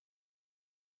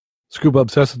Scuba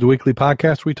Obsessed is the weekly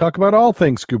podcast where we talk about all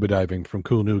things scuba diving, from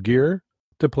cool new gear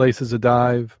to places to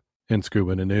dive and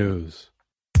scuba news.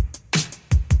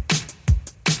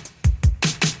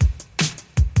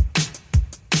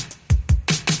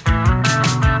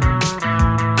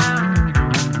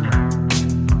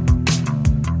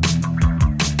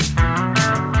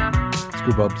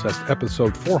 Scuba Obsessed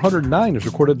episode 409 is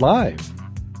recorded live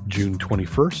June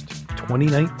 21st,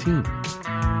 2019.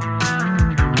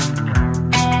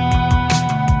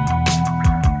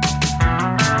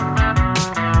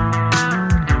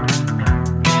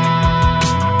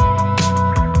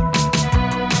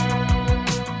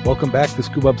 Welcome back to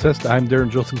Scuba Obsessed. I'm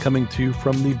Darren Gilson, coming to you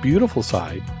from the beautiful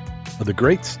side of the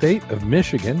great state of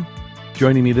Michigan.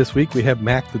 Joining me this week, we have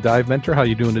Mac, the dive mentor. How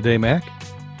you doing today, Mac?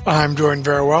 I'm doing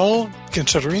very well,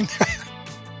 considering.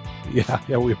 Yeah.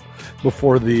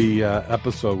 Before the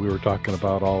episode, we were talking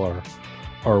about all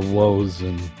our woes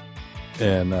and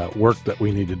work that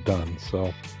we needed done.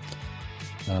 So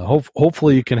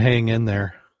hopefully you can hang in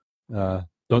there.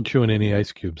 Don't chew in any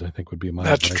ice cubes, I think would be my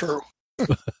That's advice. true.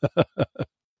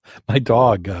 My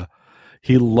dog,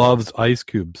 he loves ice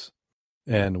cubes,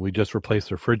 and we just replaced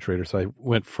the refrigerator. So I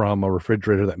went from a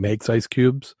refrigerator that makes ice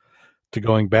cubes to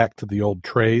going back to the old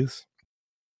trays.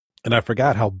 And I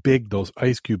forgot how big those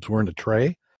ice cubes were in a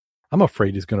tray. I'm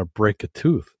afraid he's going to break a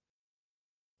tooth.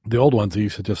 The old ones, he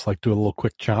used to just like do a little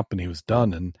quick chomp and he was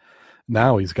done. And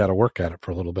now he's got to work at it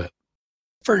for a little bit.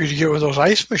 Figured you get one of those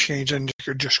ice machines and you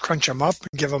could just crunch them up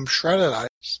and give them shredded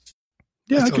ice.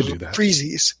 Yeah, Like I could do that.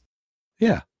 Freezies.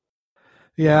 Yeah.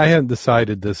 Yeah, I hadn't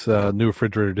decided this new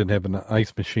refrigerator didn't have an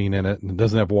ice machine in it and it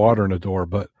doesn't have water in the door,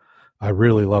 but I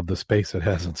really love the space it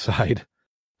has inside.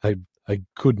 I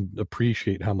couldn't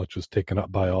appreciate how much was taken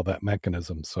up by all that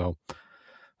mechanism. So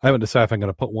I haven't decided if I'm going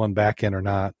to put one back in or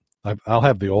not. I'll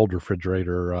have the old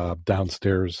refrigerator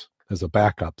downstairs as a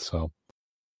backup. So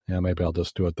yeah, maybe I'll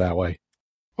just do it that way.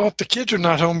 Well, if the kids are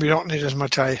not home, you don't need as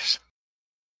much ice.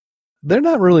 They're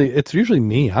not really, it's usually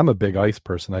me. I'm a big ice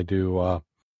person. I do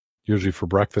usually for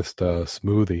breakfast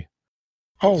smoothie.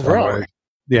 Oh, So, really?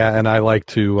 Yeah, and I like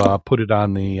to put it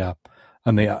on the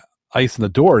ice in the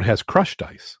door. It has crushed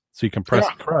ice, so you can press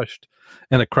crushed,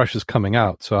 and it crushes coming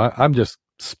out. So I'm just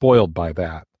spoiled by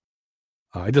that.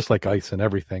 I just like ice and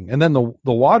everything. And then the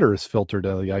water is filtered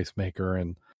out of the ice maker,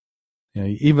 and you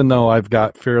know, even though I've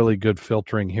got fairly good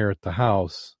filtering here at the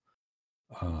house,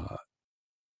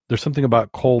 there's something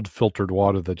about cold filtered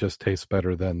water that just tastes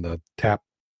better than the tap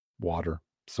water.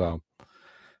 So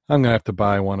I'm gonna have to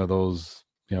buy one of those,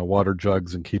 water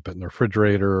jugs and keep it in the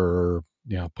refrigerator, or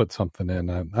put something in.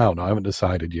 I don't know. I haven't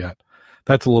decided yet.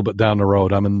 That's a little bit down the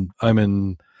road. I'm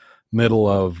in middle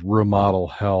of remodel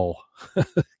hell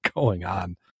going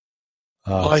on.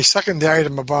 Well, I second the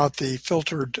item about the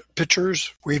filtered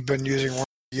pitchers. We've been using one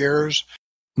for years,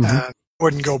 and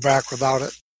wouldn't go back without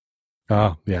it.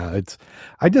 Yeah.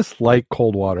 I just like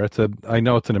cold water. I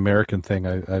know it's an American thing.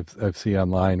 I've seen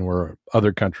online where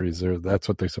other countries that's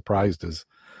what they're surprised is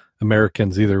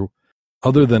Americans either,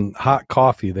 other than hot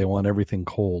coffee, they want everything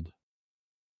cold.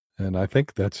 And I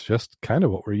think that's just kind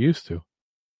of what we're used to.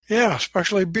 Yeah,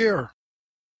 especially beer.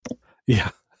 Yeah.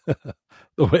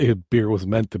 The way beer was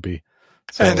meant to be.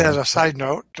 So, and as a side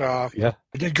note, I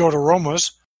did go to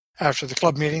Roma's after the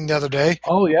club meeting the other day.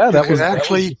 Oh, yeah. You could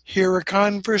actually hear a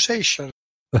conversation.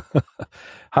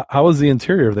 How was the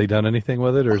interior? Have they done anything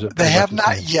with it? Or is it? They have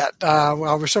not yet. I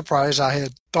was surprised. I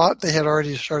had thought they had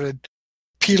already started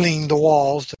peeling the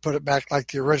walls to put it back like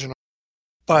the original.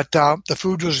 But the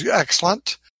food was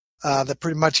excellent. They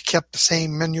pretty much kept the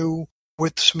same menu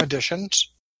with some additions.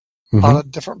 A lot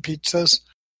of different pizzas.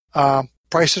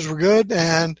 Prices were good,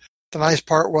 and the nice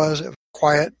part was it was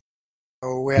quiet.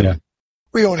 So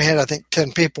we only had, I think,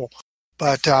 10 people,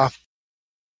 but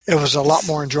it was a lot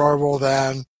more enjoyable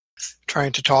than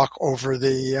trying to talk over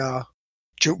the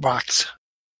jukebox.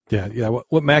 Yeah.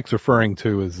 What Mac's referring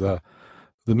to is the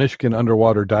Michigan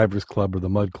Underwater Divers Club, or the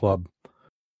Mud Club.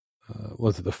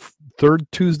 Was it the third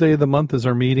Tuesday of the month is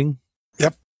our meeting?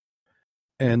 Yep.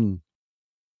 And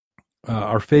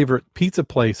our favorite pizza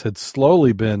place had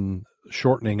slowly been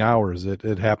shortening hours.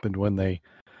 It happened when the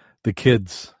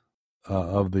kids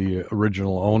of the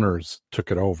original owners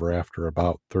took it over after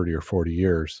about 30 or 40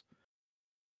 years.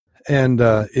 And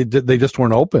they just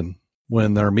weren't open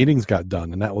when their meetings got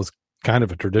done. And that was kind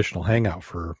of a traditional hangout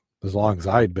for as long as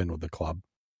I'd been with the club.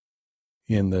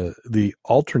 In the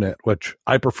alternate, which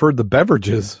I preferred the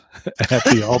beverages at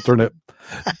the alternate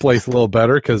place a little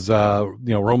better, because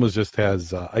Roma's just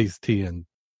has iced tea and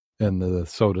the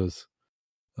sodas,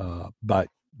 but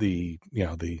the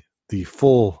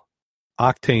full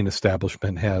Octane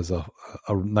establishment has a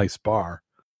nice bar,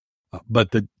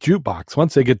 But the jukebox,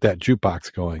 once they get that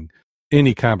jukebox going,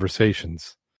 any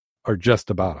conversations are just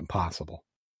about impossible.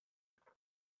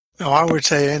 No, I would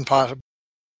say impossible.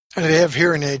 And if you have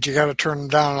hearing aids, you got to turn them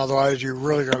down, otherwise you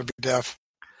really got to be deaf.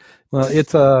 Well,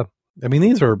 these are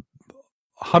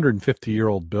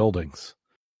 150-year-old buildings,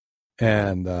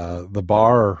 and the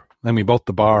bar. I mean, both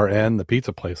the bar and the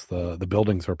pizza place. The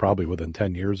buildings are probably within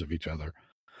 10 years of each other.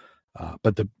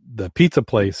 But the pizza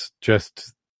place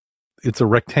it's a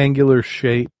rectangular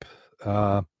shape.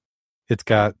 It's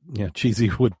got cheesy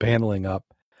wood paneling up,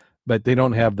 but they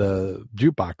don't have the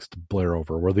jukebox to blare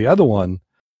over. Where the other one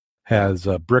has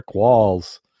brick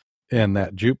walls, and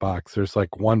that jukebox, there's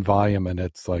like one volume, and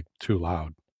it's like too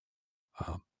loud.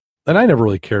 And I never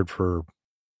really cared for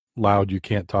loud, you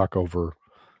can't talk over,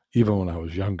 even when I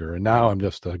was younger. And now I'm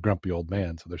just a grumpy old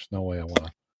man, so there's no way I want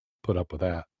to put up with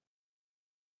that.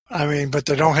 I mean, but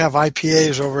they don't have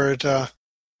IPAs over at the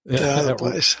other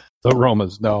place. The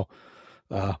Romas, no.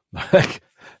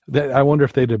 I wonder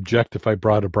if they'd object if I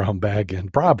brought a brown bag in.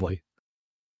 Probably.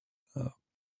 I'd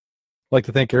like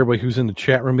to thank everybody who's in the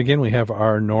chat room again. We have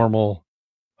our normal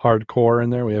hardcore in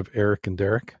there. We have Eric and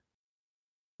Derek.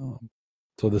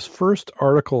 So this first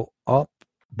article up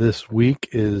this week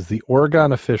is the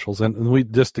Oregon officials. And we,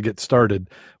 just to get started,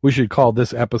 we should call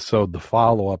this episode the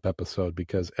follow-up episode,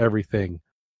 because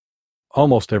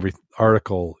almost every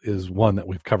article is one that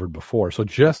we've covered before. So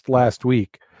just last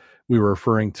week, we were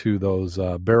referring to those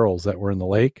barrels that were in the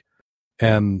lake.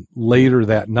 And later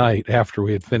that night, after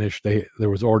we had finished,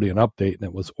 there was already an update, and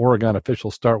it was Oregon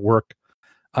officials start work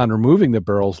on removing the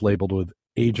barrels labeled with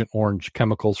Agent Orange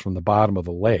chemicals from the bottom of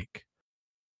the lake.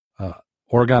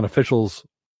 Oregon officials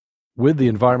with the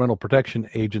Environmental Protection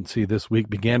Agency this week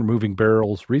began removing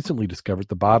barrels recently discovered at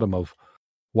the bottom of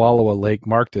Wallowa Lake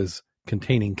marked as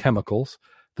containing chemicals.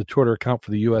 The Twitter account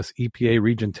for the U.S. EPA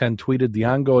Region 10 tweeted the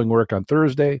ongoing work on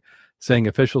Thursday, saying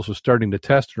officials were starting to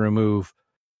test and remove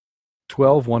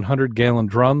 12 100-gallon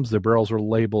drums. The barrels are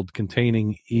labeled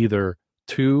containing either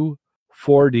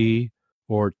 2,4-D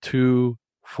or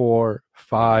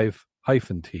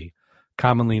 2,4,5-T,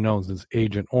 commonly known as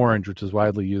Agent Orange, which is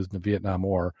widely used in the Vietnam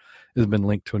War, has been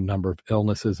linked to a number of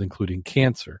illnesses, including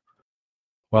cancer.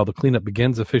 While the cleanup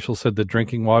begins, officials said the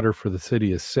drinking water for the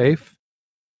city is safe,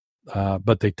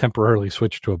 but they temporarily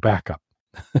switched to a backup.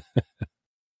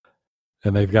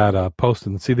 And they've got a post,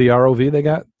 and see the ROV they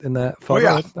got in that photo?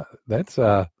 Oh,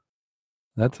 yeah.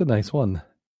 That's a nice one.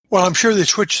 Well, I'm sure they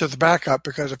switched to the backup,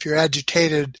 because if you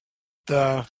agitated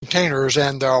the containers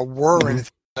and there were anything,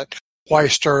 why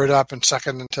stir it up and suck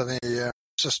it into the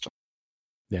system?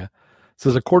 Yeah. It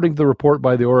says, according to the report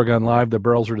by the Oregon Live, the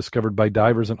barrels were discovered by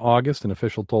divers in August. An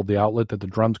official told the outlet that the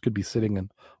drums could be sitting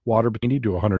in water between 80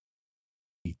 to 100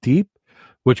 feet deep,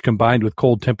 which combined with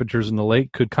cold temperatures in the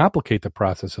lake could complicate the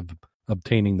process of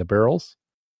obtaining the barrels.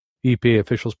 EPA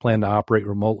officials plan to operate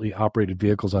remotely operated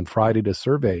vehicles on Friday to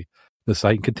survey the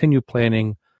site and continue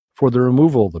planning for the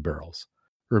removal of the barrels.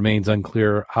 It remains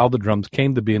unclear how the drums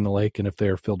came to be in the lake and if they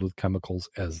are filled with chemicals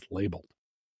as labeled.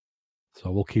 So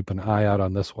we'll keep an eye out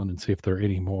on this one and see if there are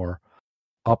any more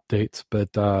updates.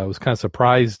 But I was kind of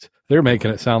surprised. They're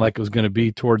making it sound like it was going to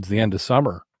be towards the end of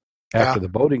summer after the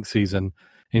boating season.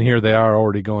 And here they are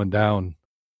already going down.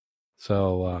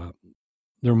 So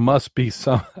there must be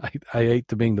some, I hate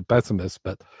to being the pessimist,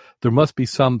 but there must be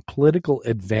some political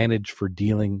advantage for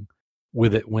dealing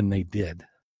with it when they did.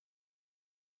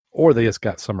 Or they just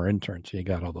got summer interns. You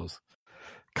got all those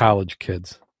college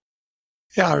kids.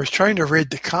 Yeah, I was trying to read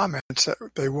the comments that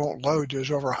they won't load.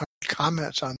 There's over 100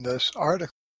 comments on this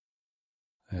article.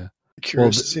 Yeah. I'm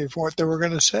curious to see what they were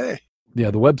going to say.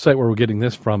 Yeah, the website where we're getting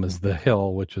this from is The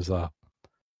Hill, which is a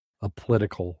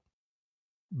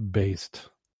political-based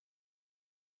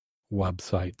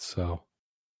website. So,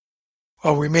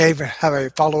 well, we may even have a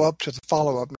follow-up to the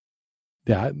follow-up.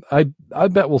 Yeah, I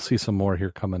bet we'll see some more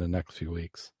here coming in the next few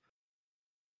weeks.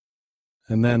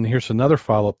 And then here's another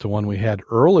follow-up to one we had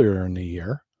earlier in the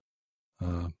year.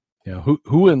 Who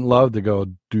wouldn't love to go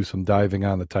do some diving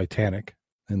on the Titanic?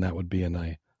 And that would be in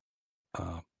a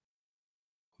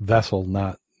vessel,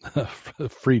 not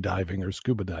free diving or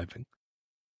scuba diving.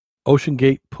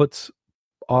 OceanGate puts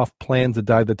off plans to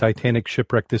dive the Titanic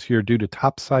shipwreck this year due to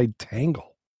topside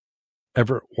tangle.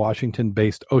 Everett,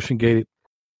 Washington-based OceanGate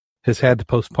has had to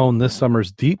postpone this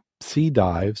summer's deep sea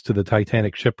dives to the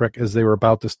Titanic shipwreck as they were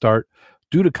about to start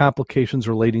due to complications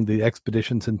relating to the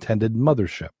expedition's intended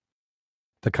mothership.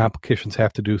 The complications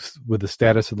have to do with the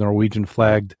status of the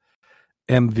Norwegian-flagged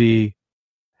MV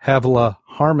Havila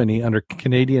Harmony under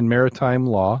Canadian maritime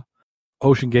law.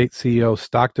 OceanGate CEO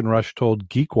Stockton Rush told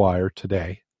GeekWire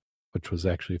today, which was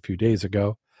actually a few days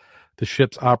ago, The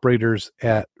ship's operators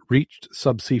at Reach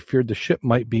Subsea feared the ship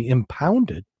might be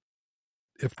impounded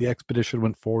if the expedition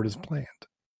went forward as planned.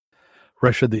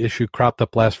 Rush said the issue cropped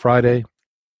up last Friday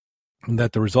and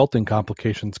that the resulting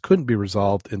complications couldn't be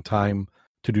resolved in time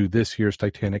to do this year's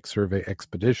Titanic survey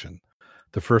expedition.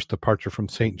 The first departure from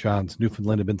St. John's,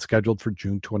 Newfoundland, had been scheduled for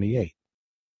June 28.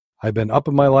 I've been up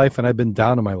in my life and I've been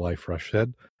down in my life, Rush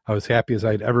said. I was happy as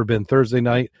I'd ever been Thursday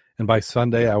night, and by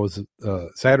Saturday I was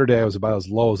about as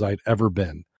low as I'd ever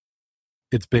been.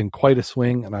 It's been quite a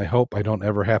swing, and I hope I don't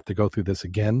ever have to go through this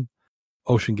again.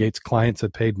 OceanGate's clients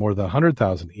had paid more than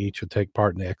 $100,000 each to take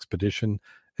part in the expedition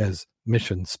as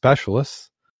mission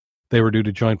specialists. They were due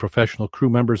to join professional crew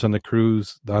members on the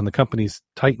cruise on the company's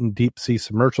Titan deep sea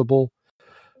submersible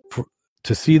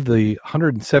to see the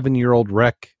 107-year-old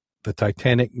wreck, the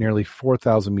Titanic, nearly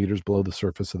 4,000 meters below the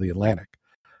surface of the Atlantic.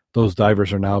 Those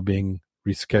divers are now being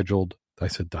rescheduled. I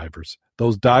said divers.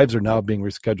 Those dives are now being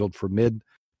rescheduled for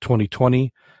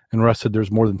mid-2020, and Russ said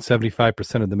there's more than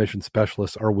 75% of the mission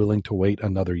specialists are willing to wait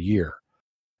another year.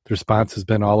 The response has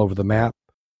been all over the map.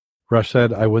 Rush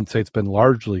said, I wouldn't say it's been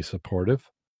largely supportive.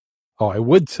 I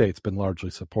would say it's been largely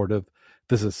supportive.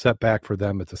 This is a setback for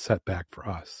them. It's a setback for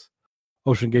us.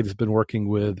 OceanGate has been working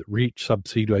with Reach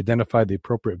Subsea to identify the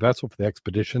appropriate vessel for the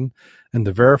expedition and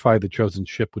to verify the chosen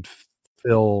ship would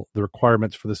fill the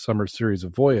requirements for the summer series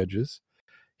of voyages.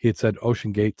 He had said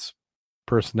OceanGate's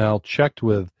personnel checked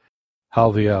with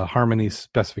Halvia Harmony's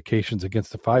specifications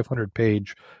against the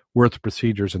 500-page worth of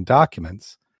procedures and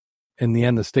documents. In the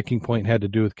end, the sticking point had to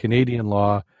do with Canadian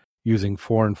law using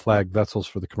foreign flag vessels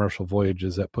for the commercial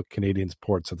voyages that put Canadians'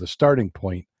 ports at the starting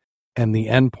point and the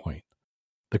end point.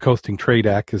 The Coasting Trade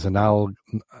Act is analogous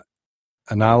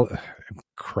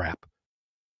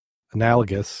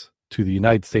to the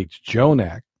United States Jones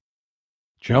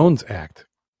Act.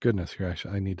 Goodness, here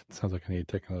sounds like I need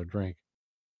to take another drink.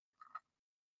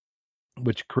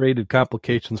 Which created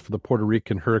complications for the Puerto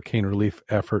Rican hurricane relief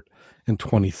effort in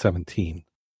 2017.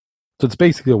 So it's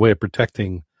basically a way of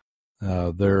protecting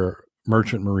their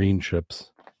merchant marine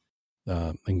ships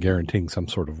and guaranteeing some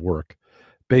sort of work.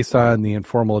 Based on the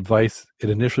informal advice, it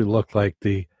initially looked like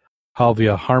the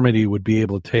Halvia Harmony would be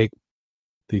able to take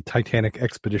the Titanic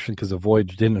expedition because the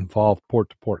voyage didn't involve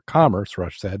port-to-port commerce,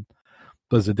 Rush said.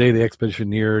 But as the day the expedition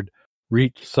neared,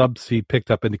 Reach Subsea picked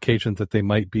up indications that they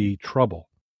might be trouble.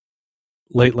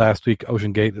 Late last week,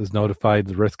 OceanGate was notified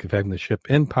the risk of having the ship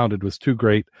impounded was too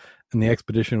great, and the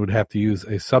expedition would have to use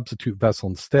a substitute vessel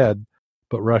instead.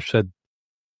 But Rush said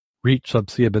Reach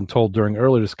Subsea had been told during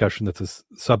earlier discussion that the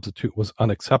substitute was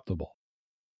unacceptable.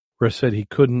 Rush said he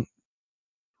couldn't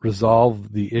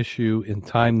resolve the issue in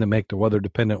time to make the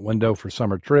weather-dependent window for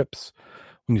summer trips.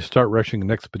 When you start rushing an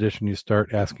expedition, you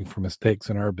start asking for mistakes.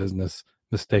 In our business,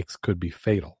 mistakes could be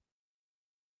fatal.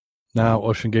 Now,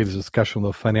 OceanGate is discussion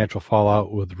of the financial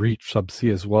fallout with Reach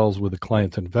Subsea as well as with the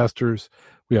clients and investors.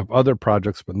 We have other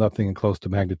projects, but nothing close to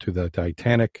magnitude of the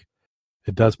Titanic.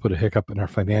 It does put a hiccup in our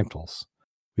financials.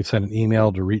 We've sent an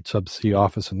email to Reach Subsea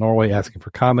office in Norway asking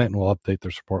for comment, and we'll update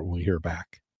their support when we hear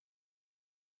back.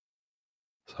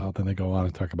 So then they go on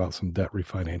and talk about some debt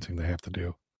refinancing they have to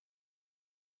do.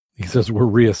 He says, we're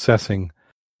reassessing,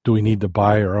 do we need to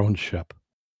buy our own ship?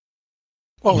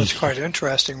 Well, it's quite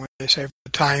interesting when they say for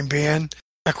the time being,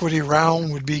 equity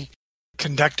round would be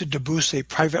conducted to boost a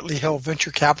privately held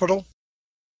venture capital.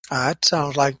 It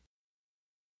sounds like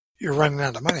you're running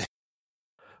out of money.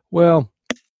 Well,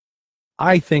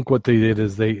 I think what they did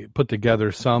is they put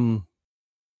together some,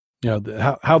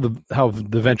 how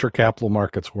the venture capital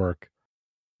markets work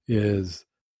is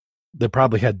they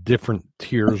probably had different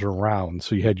tiers or rounds.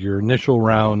 So you had your initial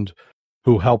round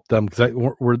who helped them because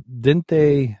didn't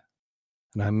they?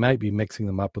 And I might be mixing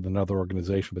them up with another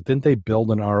organization, but didn't they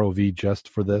build an ROV just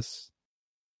for this?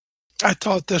 I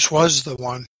thought this was the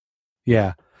one.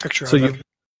 Yeah. Picture so of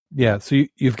it. So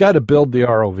you've got to build the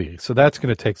ROV. So that's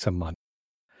going to take some money.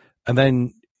 And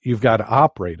then you've got to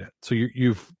operate it. So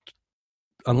you've,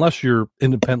 unless you're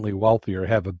independently wealthy or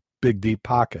have a big, deep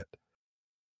pocket,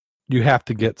 you have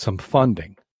to get some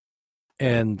funding.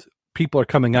 And people are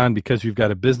coming on because you've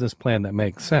got a business plan that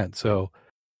makes sense. So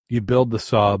you build the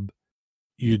sub,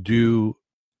 you do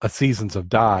a seasons of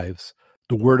dives,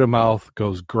 the word of mouth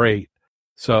goes great.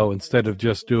 So instead of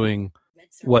just doing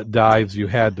what dives you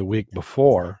had the week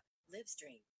before,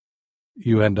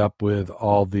 you end up with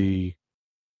all the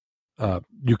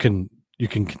you can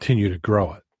continue to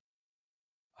grow it.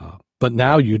 But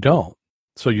now you don't.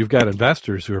 So you've got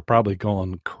investors who are probably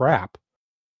going, crap.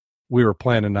 We were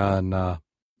planning on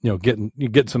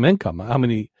get some income. How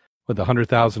many with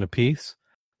 100,000 apiece?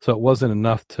 So it wasn't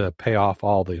enough to pay off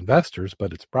all the investors,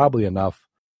 but it's probably enough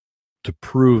to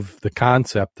prove the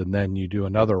concept, and then you do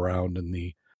another round, and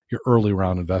your early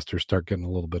round investors start getting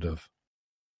a little bit of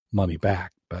money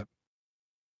back. But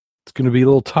it's going to be a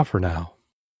little tougher now.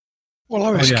 Well,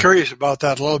 I was curious about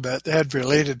that a little bit. They had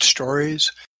related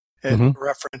stories. It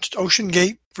referenced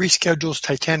OceanGate reschedules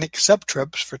Titanic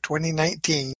sub-trips for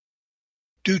 2019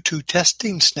 due to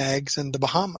testing snags in the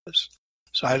Bahamas.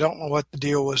 So I don't know what the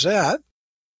deal was at,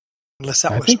 unless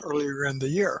that was earlier in the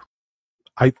year.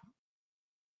 I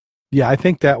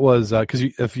think that was because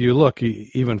if you look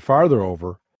even farther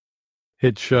over,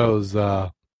 it shows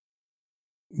the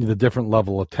different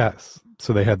level of tests.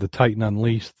 So they had the Titan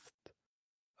Unleashed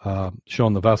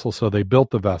showing the vessel. So they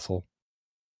built the vessel,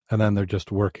 and then they're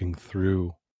just working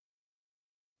through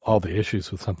all the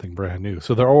issues with something brand new.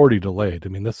 So they're already delayed. I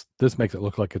mean, this makes it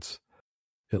look like it's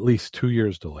at least 2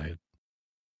 years delayed.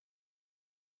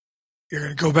 You're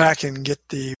going to go back and get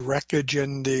the wreckage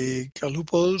in the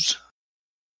Galapagos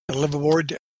and live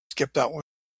aboard. Skip that one.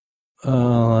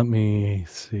 Let me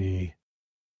see.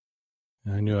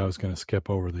 I knew I was going to skip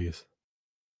over these.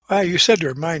 Well, you said to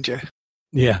remind you.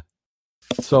 Yeah.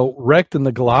 So wrecked in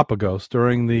the Galapagos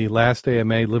during the last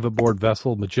AMA live aboard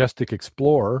vessel Majestic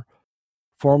Explorer,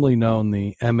 formerly known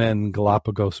the MN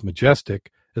Galapagos Majestic,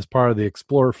 as part of the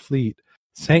Explorer fleet,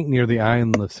 sank near the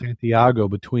island of Santiago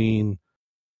between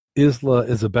Isla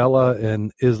Isabela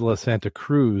and Isla Santa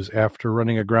Cruz after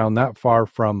running aground not far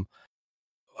from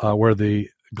where the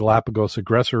Galapagos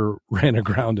Aggressor ran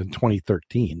aground in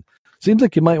 2013. Seems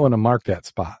like you might want to mark that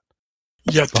spot.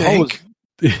 You think?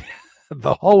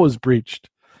 The hull was breached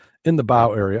in the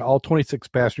bow area. All 26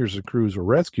 passengers and crews were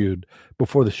rescued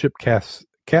before the ship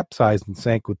capsized and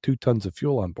sank with 2 tons of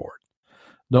fuel on board.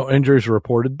 No injuries were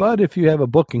reported, but if you have a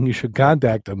booking, you should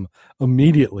contact them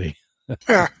immediately.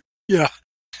 Yeah.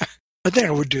 I think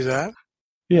I would do that.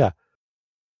 Yeah,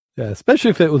 especially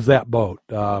if it was that boat.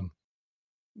 Unless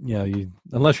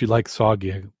you like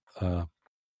soggy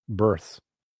berths.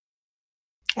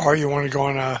 Or you want to go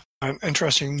on an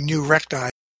interesting new wreck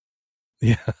dive.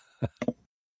 Yeah.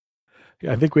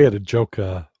 I think we had a joke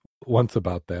once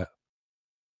about that.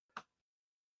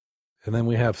 And then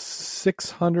we have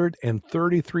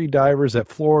 633 divers at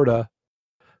Florida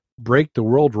break the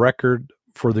world record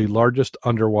for the largest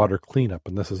underwater cleanup.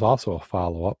 And this is also a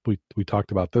follow-up. We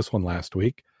talked about this one last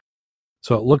week.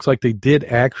 So it looks like they did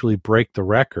actually break the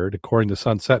record. According to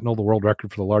Sun Sentinel, the world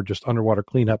record for the largest underwater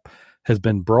cleanup has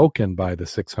been broken by the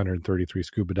 633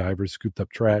 scuba divers scooped up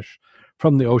trash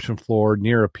from the ocean floor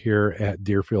near a pier at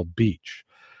Deerfield Beach.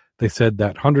 They said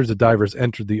that hundreds of divers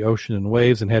entered the ocean in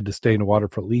waves and had to stay in the water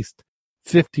for at least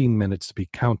 15 minutes to be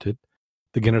counted.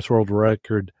 The Guinness World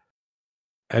Record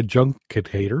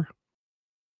adjudicator.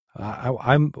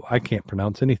 I can't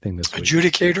pronounce anything this week.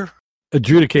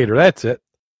 Adjudicator, that's it.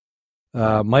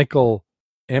 Michael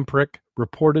Emprick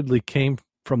reportedly came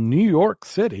from New York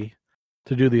City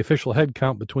to do the official head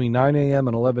count between 9 a.m.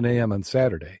 and 11 a.m. on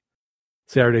Saturday.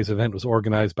 Saturday's event was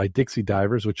organized by Dixie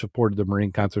Divers, which supported the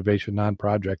marine conservation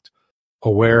non-project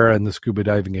Aware and the scuba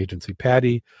diving agency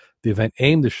PADI. The event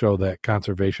aimed to show that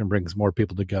conservation brings more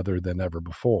people together than ever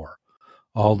before.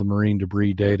 All the marine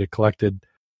debris data collected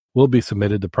will be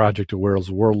submitted to Project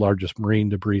Aware's world's largest marine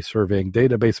debris surveying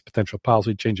database, potential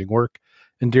policy-changing work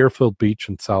in Deerfield Beach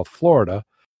in South Florida.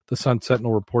 The Sun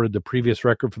Sentinel reported the previous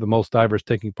record for the most divers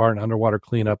taking part in underwater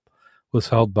cleanup was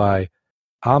held by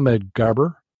Ahmed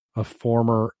Garber, a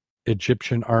former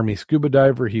Egyptian Army scuba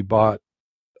diver. He bought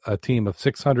a team of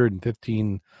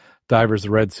 615 divers the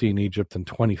Red Sea in Egypt in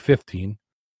 2015.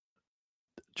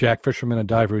 Jack Fisherman, a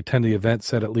diver who attended the event,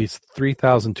 said at least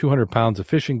 3,200 pounds of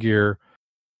fishing gear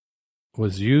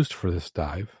was used for this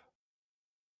dive.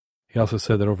 He also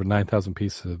said that over 9,000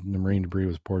 pieces of marine debris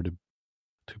was poured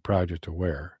to Project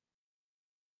Aware.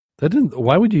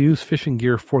 Why would you use fishing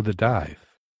gear for the dive?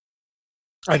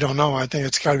 I don't know. I think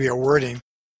it's got to be a wording.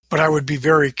 But I would be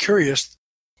very curious,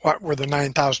 what were the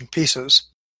 9,000 pieces?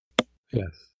 Yes.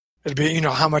 It'd be,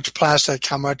 how much plastic,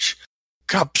 how much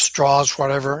cups, straws,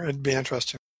 whatever. It'd be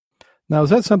interesting. Now, is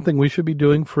that something we should be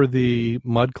doing for the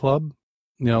Mud Club?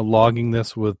 Logging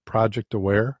this with Project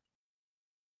Aware?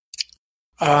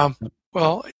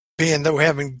 Well, being that we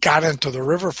haven't got into the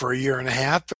river for a year and a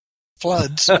half,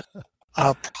 floods,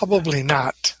 probably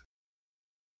not.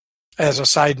 As a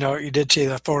side note, you did see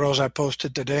the photos I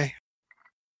posted today?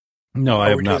 No, I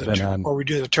have not been on. Or we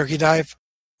do the turkey dive?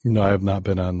 No, I have not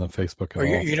been on the Facebook at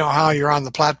all. You know how you're on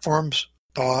the platforms,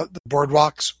 the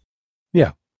boardwalks?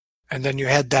 Yeah. And then you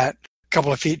had that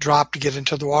couple of feet drop to get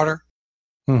into the water?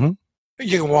 Mm-hmm.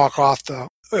 You can walk off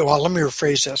well, let me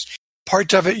rephrase this.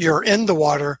 Parts of it, you're in the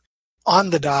water,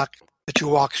 on the dock, but you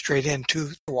walk straight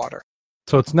into the water.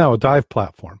 So it's now a dive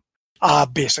platform.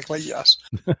 Basically, yes.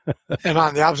 And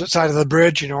on the opposite side of the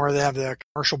bridge, where they have the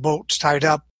commercial boats tied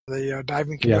up, the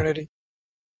diving community,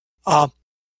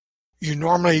 you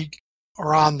normally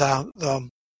are on the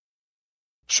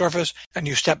surface and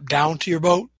you step down to your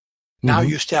boat. Now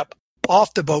you step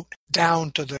off the boat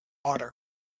down to the water.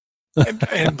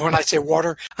 And when I say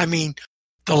water, I mean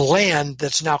the land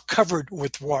that's now covered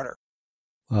with water.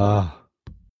 The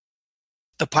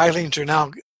pilings are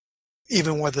now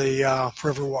even with the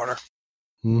river water.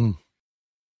 Yeah,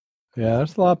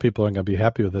 there's a lot of people aren't going to be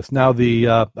happy with this. Now,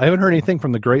 I haven't heard anything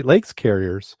from the Great Lakes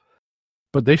carriers,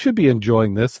 but they should be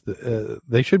enjoying this.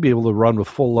 They should be able to run with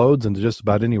full loads into just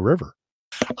about any river.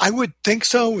 I would think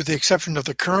so, with the exception of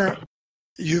the current.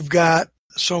 You've got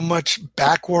so much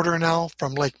backwater now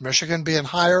from Lake Michigan being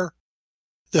higher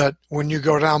that when you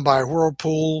go down by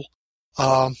Whirlpool,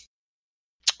 what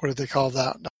do they call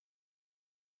that?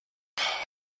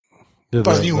 By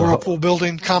the new Whirlpool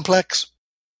building complex.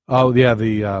 Oh yeah,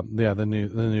 the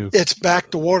new. It's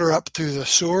backed the water up through the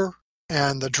sewer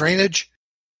and the drainage,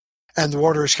 and the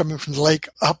water is coming from the lake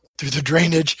up through the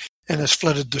drainage and has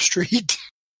flooded the street.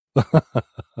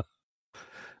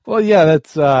 Well, yeah,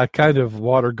 that's kind of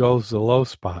water goes to the low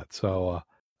spot. So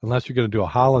unless you're going to do a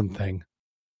Holland thing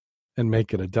and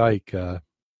make it a dike, you're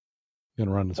going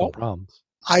to run into some problems.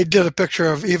 I did a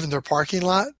picture of even their parking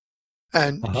lot,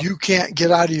 and you can't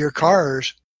get out of your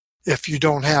cars if you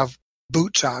don't have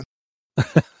boots on.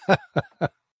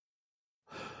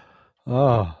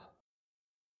 Oh,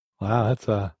 wow, that's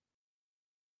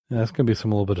going to be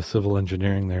some little bit of civil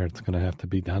engineering there. It's going to have to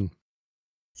be done.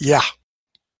 Yeah.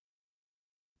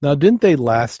 Now, didn't they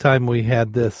last time we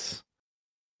had this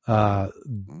do a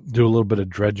little bit of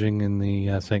dredging in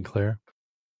the St. Clair?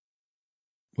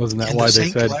 Wasn't that why they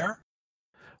said?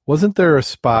 Wasn't there a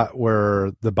spot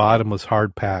where the bottom was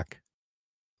hard pack,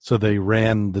 so they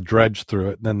ran the dredge through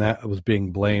it, and then that was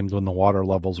being blamed when the water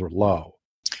levels were low?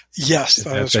 Yes,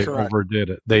 that is correct. They overdid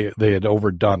it. They had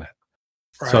overdone it.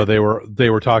 Right. So they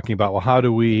were talking about, well, how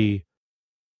do we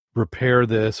repair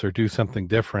this or do something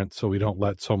different so we don't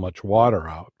let so much water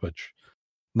out? Which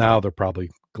now they're probably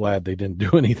glad they didn't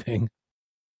do anything.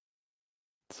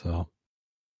 So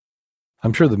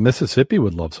I'm sure the Mississippi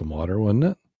would love some water, wouldn't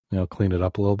it? Clean it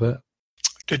up a little bit.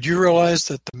 Did you realize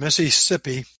that the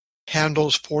Mississippi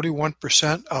handles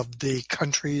 41% of the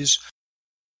country's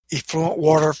effluent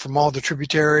water from all the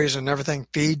tributaries and everything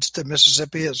feeds the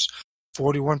Mississippi is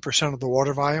 41% of the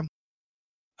water volume?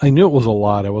 I knew it was a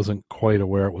lot. I wasn't quite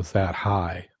aware it was that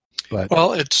high. But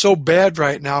well, it's so bad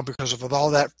right now because of with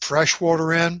all that fresh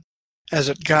water in, as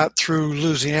it got through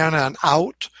Louisiana and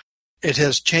out, it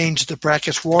has changed the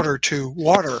brackish water to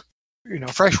water,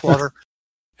 fresh water,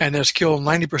 and has killed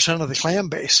 90% of the clam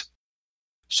base.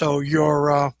 So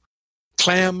your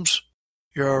clams,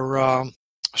 your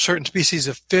certain species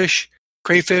of fish,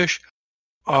 crayfish,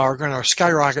 are going to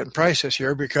skyrocket in price this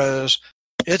year because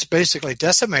it's basically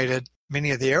decimated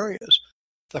many of the areas.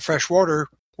 The fresh water,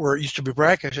 where it used to be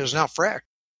brackish, is now fresh.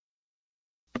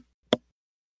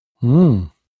 The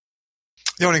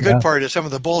only good part is some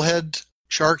of the bullhead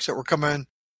sharks that were coming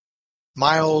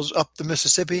miles up the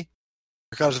Mississippi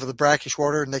because of the brackish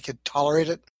water, and they could tolerate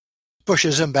it,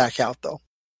 pushes them back out, though.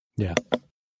 Yeah.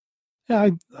 Yeah,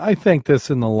 I think this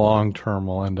in the long term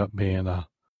will end up being a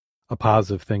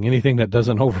positive thing. Anything that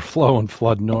doesn't overflow and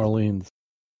flood New Orleans,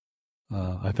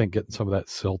 I think getting some of that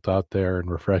silt out there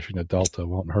and refreshing the Delta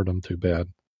won't hurt them too bad.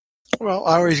 Well,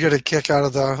 I always get a kick out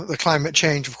of the climate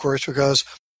change, of course, because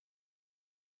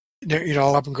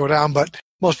up and go down. But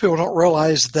most people don't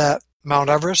realize that Mount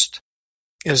Everest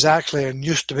is actually and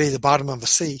used to be the bottom of the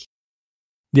sea.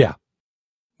 Yeah.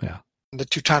 The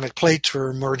tectonic plates were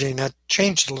emerging. That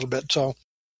changed a little bit. So,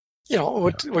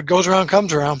 what goes around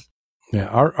comes around. Yeah,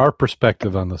 our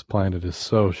perspective on this planet is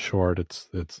so short.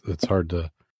 It's hard to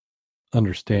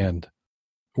understand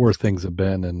where things have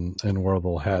been and where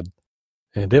they'll head,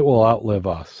 and it will outlive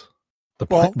us. The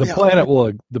planet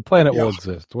will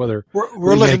exist whether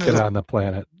we make it on the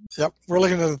planet. Yep, we're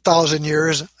looking at 1,000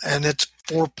 years, and it's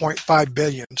 4.5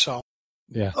 billion. So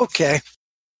yeah, okay.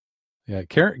 Yeah,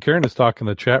 Karen is talking in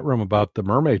the chat room about the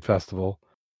Mermaid Festival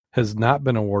has not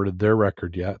been awarded their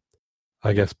record yet.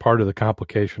 I guess part of the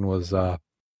complication was the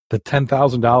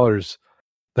 $10,000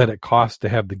 that it cost to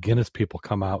have the Guinness people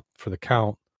come out for the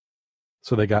count.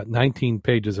 So they got 19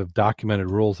 pages of documented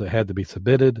rules that had to be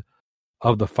submitted.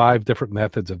 Of the 5 different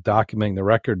methods of documenting the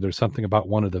record, there's something about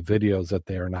one of the videos that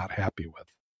they are not happy with.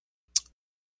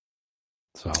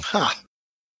 So, yeah.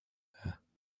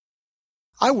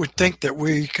 I would think that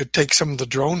we could take some of the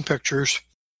drone pictures,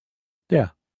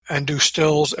 and do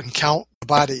stills and count the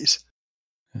bodies.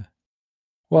 Yeah.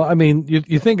 Well, I mean,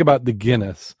 you think about the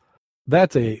Guinness.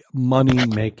 That's a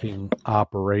money-making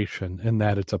operation in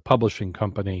that it's a publishing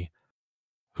company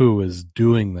who is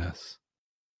doing this.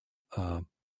 And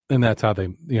that's how they,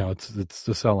 it's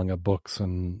the selling of books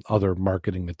and other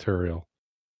marketing material.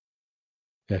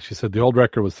 Yeah, she said the old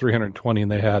record was 320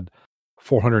 and they had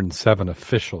 407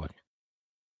 officially.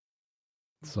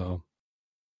 So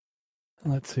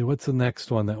let's see, what's the next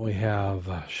one that we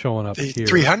have showing up here?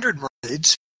 300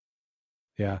 mermaids.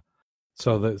 Yeah.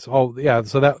 So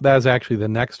that is actually the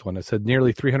next one. It said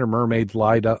nearly 300 mermaids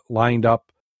lined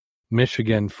up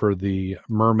Michigan for the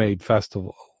Mermaid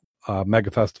Festival,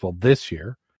 Mega Festival this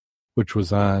year, which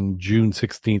was on June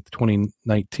 16th,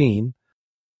 2019.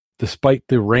 Despite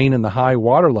the rain and the high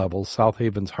water levels, South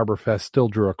Haven's Harborfest still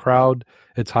drew a crowd.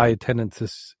 Its high attendance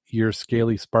this year's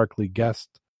scaly, sparkly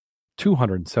guest,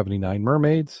 279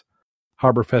 mermaids.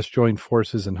 Harborfest joined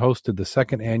forces and hosted the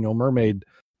second annual Mermaid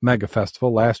Mega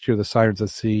Festival. Last year, the Sirens of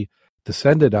the Sea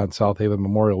descended on South Haven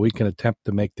Memorial Week in an attempt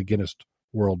to make the Guinness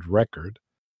World Record.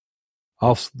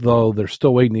 Although they're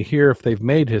still waiting to hear if they've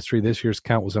made history, this year's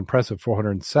count was impressive,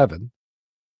 407.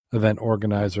 Event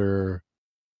organizer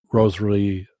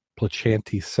Rosalie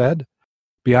Plachanti said,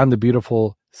 beyond the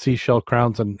beautiful seashell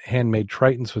crowns and handmade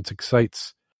tritons, which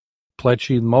excites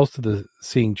Plechy, most of the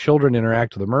seeing children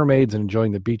interact with the mermaids and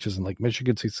enjoying the beaches in Lake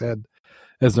Michigan, she said.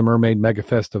 As the Mermaid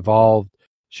Megafest evolved,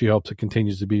 she hopes it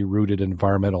continues to be rooted in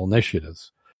environmental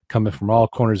initiatives, coming from all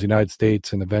corners of the United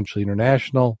States and eventually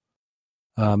international.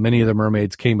 Many of the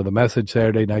mermaids came with a message.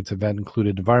 Saturday night's event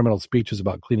included environmental speeches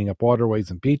about cleaning up waterways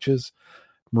and beaches.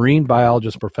 Marine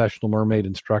biologist, professional mermaid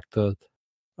instructor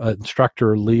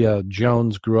Leah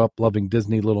Jones grew up loving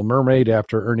Disney Little Mermaid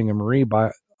after earning a marine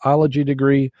biology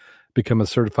degree, become a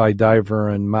certified diver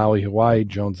in Maui, Hawaii.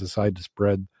 Jones decided to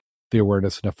spread the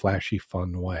awareness in a flashy,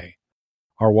 fun way.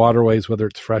 Our waterways, whether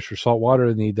it's fresh or salt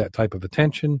water, need that type of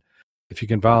attention. If you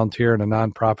can volunteer in a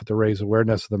nonprofit to raise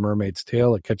awareness of the mermaid's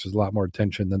tail, it catches a lot more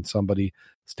attention than somebody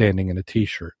standing in a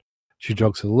T-shirt. She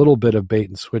jokes a little bit of bait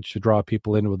and switch to draw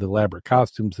people in with elaborate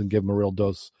costumes and give them a real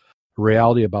dose of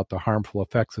reality about the harmful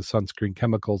effects of sunscreen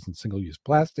chemicals and single-use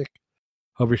plastic.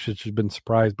 However, she's been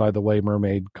surprised by the way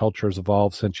mermaid culture has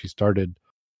evolved since she started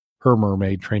her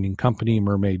mermaid training company,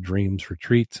 Mermaid Dreams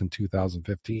Retreats, in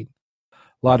 2015.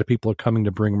 A lot of people are coming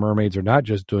to bring mermaids are not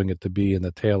just doing it to be in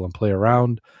the tail and play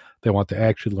around. They want to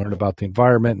actually learn about the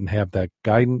environment and have that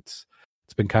guidance.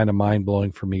 It's been kind of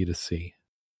mind-blowing for me to see.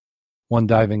 One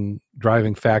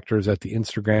driving factor is that the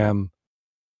Instagram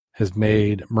has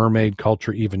made mermaid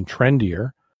culture even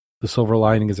trendier. The silver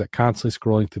lining is that constantly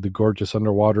scrolling through the gorgeous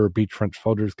underwater beachfront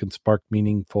photos can spark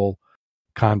meaningful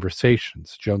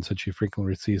conversations. Jones said she frequently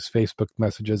receives Facebook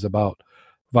messages about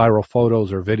viral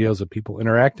photos or videos of people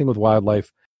interacting with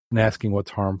wildlife and asking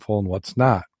what's harmful and what's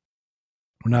not.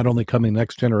 We're not only coming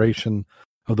next generation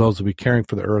of those who will be caring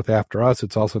for the earth after us,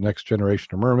 it's also next generation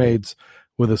of mermaids.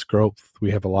 With this growth,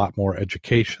 we have a lot more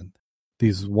education.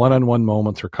 These one-on-one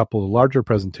moments are coupled with larger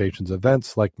presentations,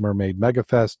 events like Mermaid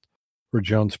Megafest, where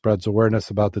Jones spreads awareness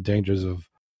about the dangers of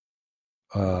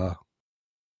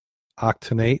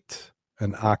octanate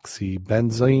and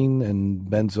oxybenzene and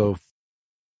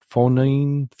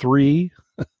benzophenone 3,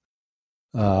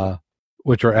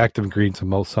 which are active ingredients in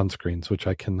most sunscreens, which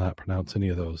I cannot pronounce any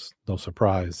of those. No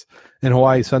surprise. In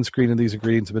Hawaii, sunscreen and these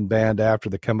ingredients have been banned after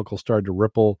the chemicals started to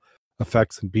ripple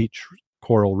effects in beach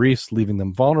coral reefs, leaving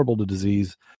them vulnerable to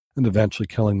disease and eventually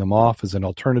killing them off. As an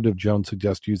alternative, Jones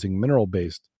suggests using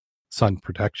mineral-based sun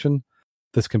protection.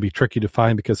 This can be tricky to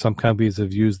find because some companies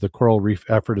have used the coral reef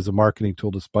effort as a marketing tool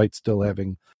despite still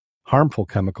having harmful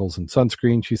chemicals in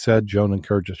sunscreen, she said. Joan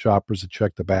encourages shoppers to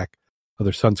check the back of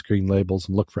their sunscreen labels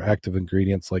and look for active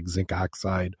ingredients like zinc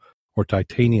oxide or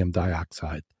titanium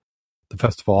dioxide. The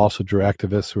festival also drew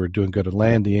activists who are doing good on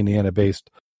land. The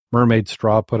Indiana-based Mermaid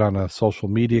Straw put on a social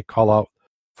media call out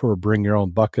for a bring your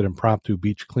own bucket impromptu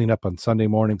beach cleanup on Sunday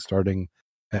morning starting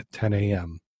at 10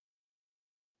 a.m.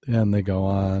 And they go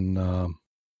on.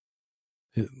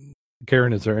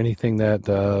 Karen, is there anything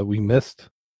that we missed?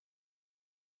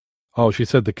 Oh, she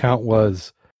said the count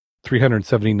was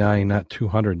 379, not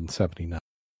 279.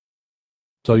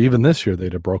 So even this year,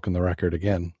 they'd have broken the record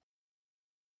again.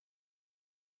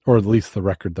 Or at least the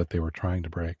record that they were trying to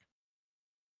break.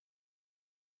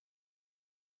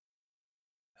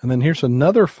 And then here's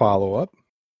another follow-up.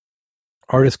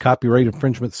 Artist copyright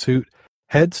infringement suit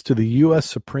heads to the U.S.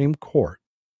 Supreme Court.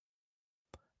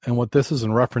 And what this is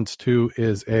in reference to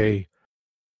is a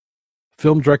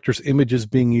film director's images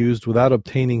being used without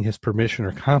obtaining his permission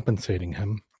or compensating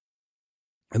him.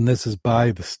 And this is by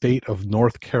the state of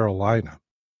North Carolina.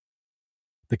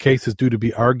 The case is due to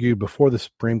be argued before the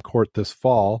Supreme Court this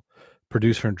fall.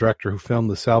 Producer and director who filmed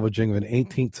the salvaging of an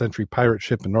 18th century pirate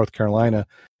ship in North Carolina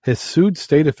has sued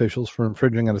state officials for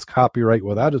infringing on his copyright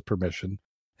without his permission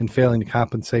and failing to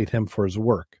compensate him for his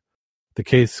work. The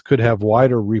case could have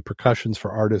wider repercussions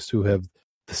for artists who have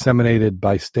disseminated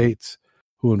by states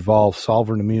who involve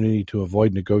sovereign immunity to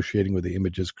avoid negotiating with the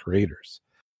image's creators.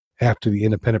 After the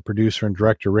independent producer and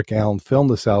director Rick Allen filmed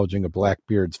the salvaging of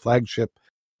Blackbeard's flagship,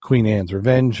 Queen Anne's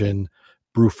Revenge, in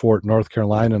Beaufort, North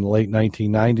Carolina in the late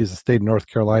 1990s, the state of North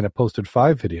Carolina posted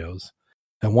 5 videos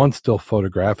and one still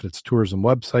photograph at its tourism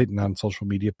website and on social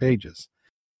media pages.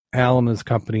 Allen and his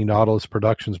company, Nautilus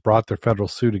Productions, brought their federal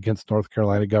suit against North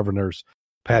Carolina Governors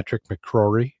Patrick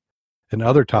McCrory and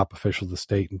other top officials of the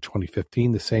state in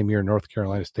 2015. The same year, North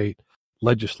Carolina state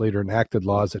legislature enacted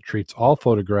laws that treats all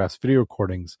photographs, video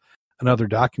recordings, and other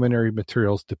documentary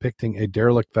materials depicting a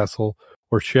derelict vessel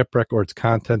or shipwreck or its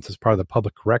contents as part of the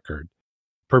public record,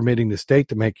 permitting the state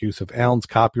to make use of Allen's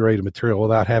copyrighted material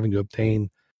without having to obtain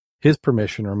his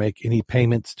permission or make any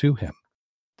payments to him.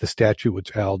 The statute,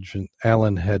 which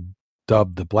Allen had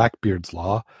dubbed the Blackbeard's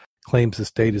Law, claims the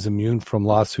state is immune from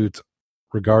lawsuits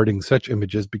regarding such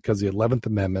images because the 11th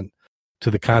Amendment to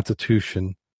the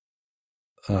Constitution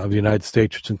of the United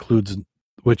States,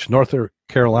 which North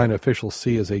Carolina officials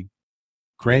see as a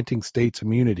granting states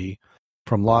immunity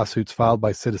from lawsuits filed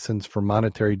by citizens for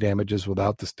monetary damages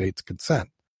without the state's consent.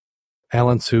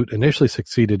 Allen's suit initially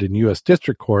succeeded in U.S.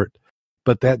 District Court,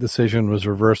 but that decision was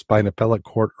reversed by an appellate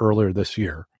court earlier this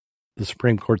year. The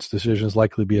Supreme Court's decision is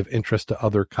likely to be of interest to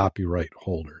other copyright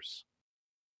holders.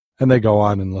 And they go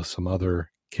on and list some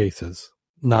other cases,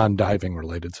 non-diving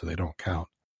related, so they don't count.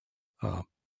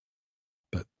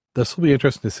 But this will be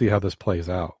interesting to see how this plays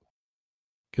out.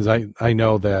 Because I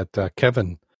know that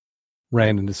Kevin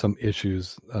ran into some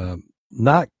issues,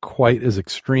 not quite as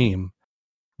extreme,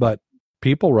 but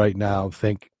people right now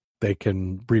think they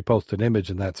can repost an image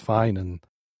and that's fine, and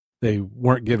they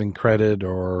weren't giving credit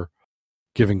or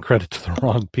giving credit to the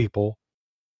wrong people.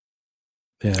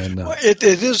 And it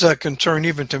is a concern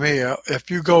even to me.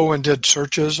 If you go and did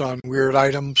searches on weird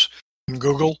items in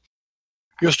Google,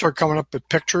 you'll start coming up with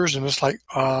pictures, and it's like,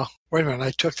 wait a minute,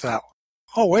 I took that.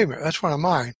 Oh, wait a minute, that's one of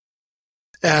mine.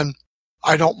 And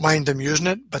I don't mind them using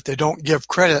it, but they don't give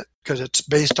credit because it's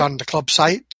based on the club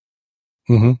site.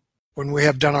 Mm-hmm. When we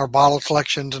have done our bottle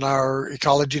collections and our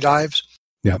ecology dives.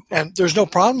 Yeah. And there's no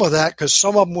problem with that because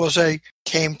some of them will say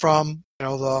came from,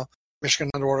 the Michigan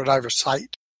Underwater Divers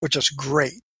site, which is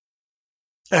great.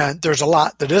 And there's a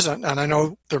lot that isn't, and I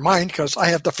know they're mine because I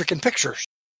have the freaking pictures.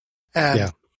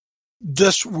 And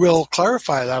this will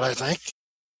clarify that, I think.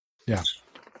 Yeah.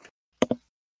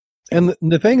 And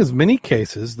the thing is, many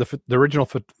cases, the original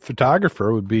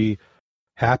photographer would be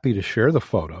happy to share the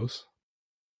photos,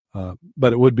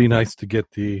 but it would be nice to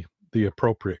get the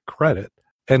appropriate credit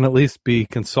and at least be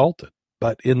consulted.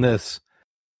 But in this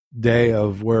day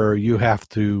of where you have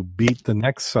to beat the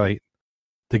next site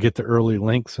to get the early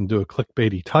links and do a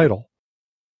clickbaity title,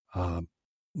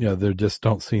 they just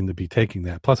don't seem to be taking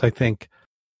that. Plus, I think,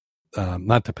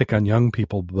 not to pick on young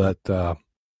people, but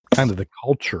kind of the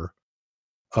culture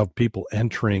of people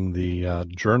entering the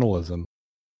journalism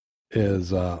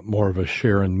is more of a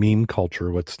share and meme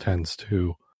culture, which tends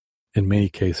to, in many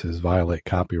cases, violate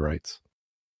copyrights.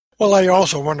 Well, I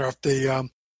also wonder if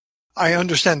I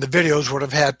understand the videos would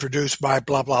have had produced by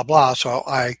blah, blah, blah, so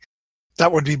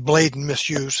that would be blatant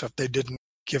misuse if they didn't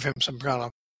give him some kind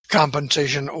of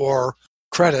compensation or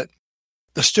credit.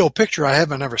 The still picture, I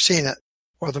haven't ever seen it,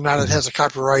 whether or not it has a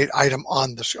copyright item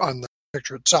on the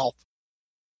picture itself.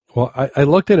 Well, I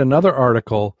looked at another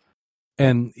article,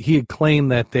 and he had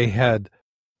claimed that they had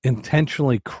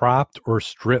intentionally cropped or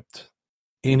stripped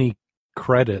any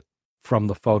credit from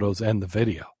the photos and the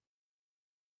video.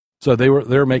 So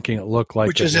they're making it look like,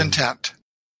 which is intent.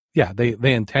 Yeah,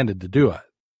 they intended to do it.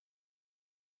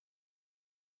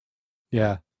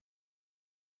 Yeah,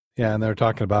 and they're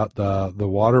talking about the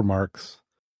watermarks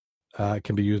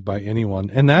can be used by anyone,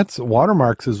 and that's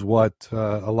watermarks is what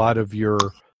a lot of your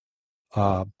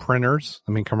printers,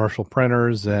 commercial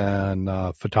printers and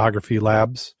photography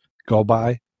labs go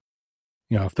by.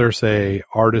 If there's a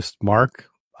artist mark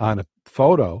on a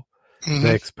photo,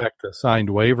 they expect a signed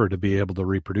waiver to be able to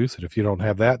reproduce it. If you don't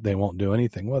have that, they won't do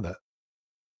anything with it.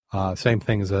 Same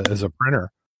thing as a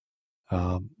printer.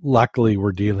 Luckily,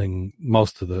 we're dealing,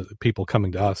 most of the people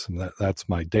coming to us, and that's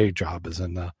my day job, is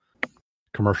in the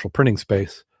commercial printing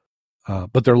space.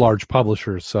 But they're large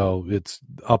publishers, so it's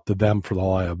up to them for the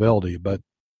liability. But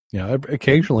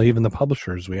occasionally, even the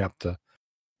publishers, we have to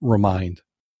remind.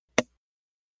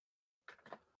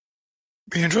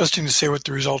 Be interesting to see what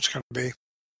the results are going to be.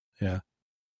 Yeah.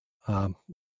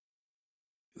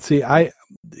 See,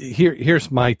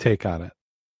 here's my take on it.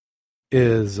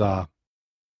 Is the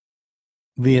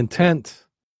intent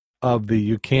of the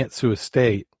you can't sue a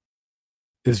state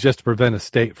is just to prevent a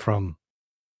state from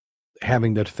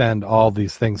having to defend all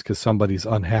these things because somebody's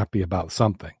unhappy about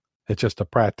something. It's just a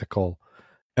practical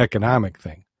economic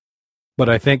thing. But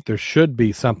I think there should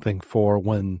be something for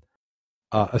when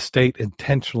a state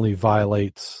intentionally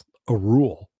violates a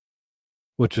rule,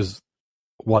 which is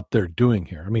what they're doing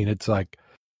here. I mean, it's like,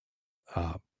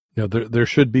 there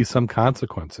should be some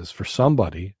consequences for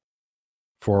somebody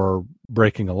for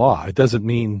breaking a law. It doesn't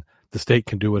mean the state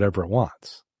can do whatever it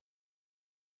wants.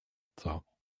 So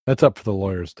that's up for the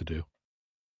lawyers to do.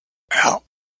 Yeah.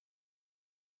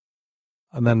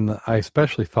 And then I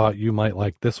especially thought you might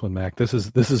like this one, Mac. This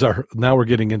is our, now we're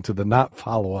getting into the not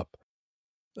follow-up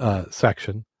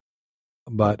section.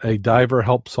 But a diver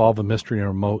helped solve a mystery in a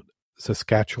remote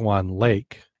Saskatchewan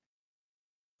lake.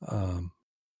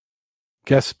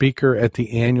 Guest speaker at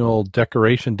the annual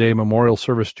Decoration Day Memorial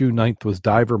Service June 9th was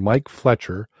diver Mike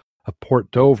Fletcher of Port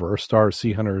Dover, star of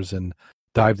Sea Hunters and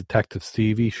Dive Detectives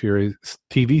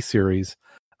TV series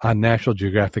on National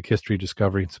Geographic History,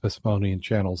 Discovery, and Smithsonian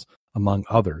channels, among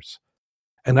others.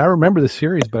 And I remember the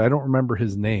series, but I don't remember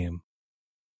his name.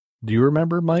 Do you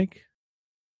remember Mike?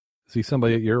 Is he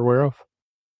somebody that you're aware of?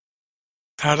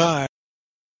 Not I.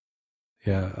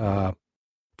 Yeah.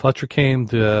 Fletcher came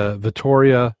to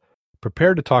Victoria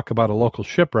prepared to talk about a local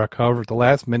shipwreck. However, at the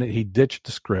last minute, he ditched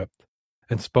the script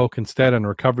and spoke instead on a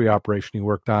recovery operation he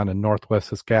worked on in northwest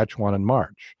Saskatchewan in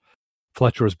March.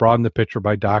 Fletcher was brought in the picture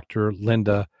by Dr.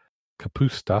 Linda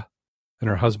Kapusta and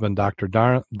her husband, Dr.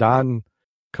 Don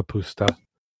Kapusta,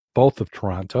 both of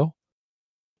Toronto.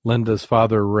 Linda's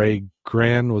father, Ray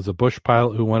Gran, was a bush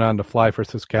pilot who went on to fly for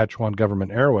Saskatchewan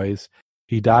Government Airways.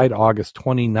 He died August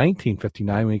 20,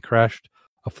 1959, when he crashed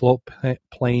a float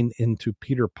plane into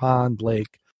Peter Pond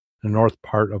Lake in the north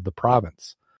part of the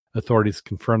province. Authorities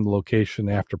confirmed the location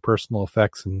after personal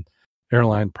effects and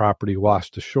airline property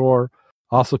washed ashore.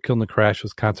 Also killed in the crash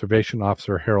was conservation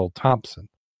officer Harold Thompson.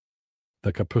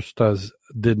 The Kapustas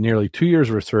did nearly 2 years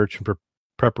of research and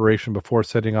preparation before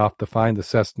setting off to find the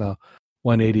Cessna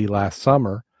 180 last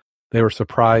summer. They were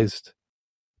surprised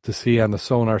to see on the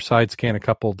sonar side scan a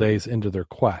couple of days into their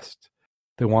quest.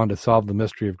 They wanted to solve the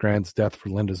mystery of Gran's death for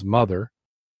Linda's mother,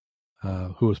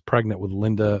 who was pregnant with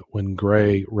Linda when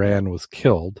Gray Ran was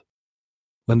killed.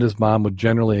 Linda's mom would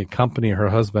generally accompany her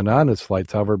husband on his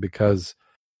flights, however, because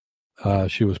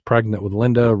she was pregnant with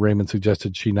Linda, Raymond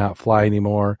suggested she not fly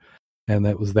anymore, and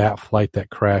that was that flight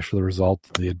that crashed as a result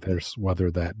of the adverse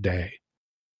weather that day.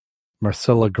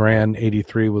 Marcella Gran,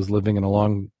 83, was living in a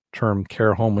long-term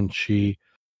care home when she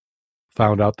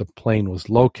found out the plane was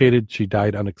located. She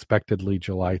died unexpectedly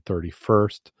July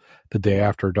 31st, the day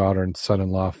after her daughter and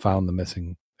son-in-law found the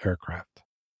missing aircraft.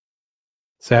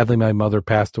 Sadly, my mother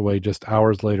passed away just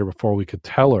hours later before we could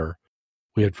tell her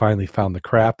we had finally found the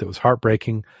craft. It was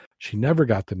heartbreaking. She never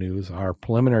got the news. Our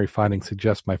preliminary findings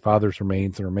suggest my father's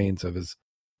remains and remains of his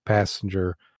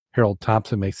passenger, Harold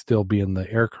Thompson, may still be in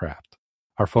the aircraft.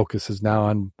 Our focus is now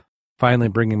on finally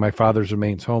bringing my father's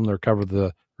remains home to recover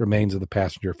the remains of the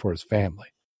passenger for his family.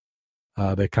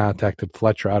 They contacted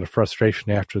Fletcher out of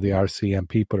frustration after the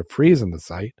RCMP put a freeze on the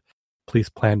site. Police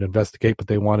planned to investigate, but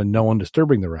they wanted no one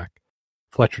disturbing the wreck.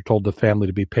 Fletcher told the family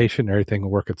to be patient and everything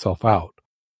will work itself out.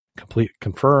 The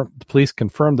police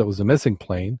confirmed that it was a missing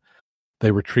plane.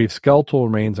 They retrieved skeletal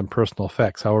remains and personal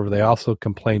effects. However, they also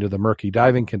complained of the murky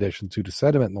diving conditions due to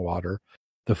sediment in the water.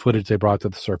 The footage they brought to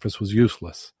the surface was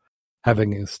useless.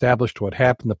 Having established what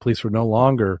happened, the police were no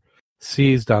longer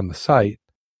seized on the site.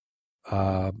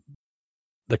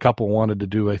 The couple wanted to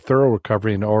do a thorough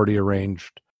recovery and already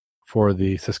arranged for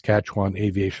the Saskatchewan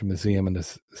Aviation Museum in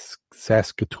the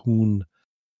Saskatoon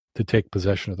to take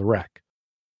possession of the wreck.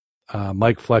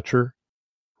 Mike Fletcher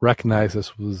recognized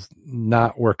this was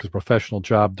not work as a professional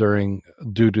job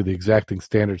due to the exacting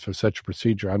standards for such a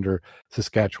procedure under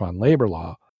Saskatchewan labor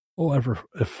law. However,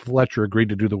 if Fletcher agreed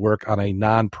to do the work on a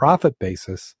non-profit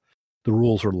basis, the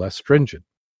rules were less stringent.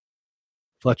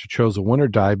 Fletcher chose a winter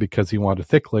dive because he wanted a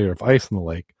thick layer of ice in the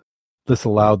lake. This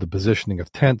allowed the positioning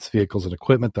of tents, vehicles, and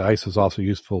equipment. The ice was also a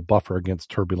useful buffer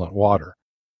against turbulent water.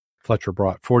 Fletcher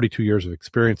brought 42 years of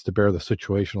experience to bear the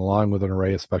situation, along with an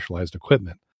array of specialized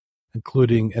equipment,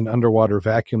 including an underwater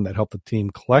vacuum that helped the team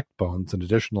collect bones and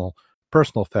additional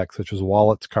personal effects such as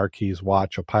wallets, car keys,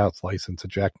 watch, a pilot's license, a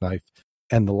jackknife,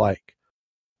 and the like.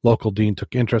 Local Dean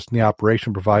took interest in the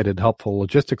operation, provided helpful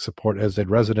logistics support, as did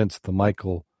residents of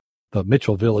the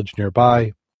Mitchell village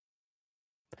nearby.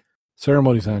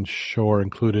 Ceremonies on shore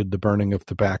included the burning of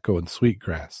tobacco and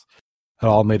sweetgrass. It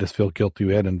all made us feel guilty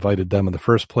we had invited them in the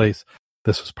first place.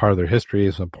 This was part of their history. It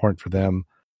was important for them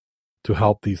to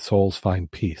help these souls find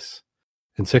peace.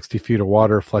 In 60 feet of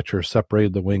water, Fletcher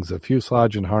separated the wings of the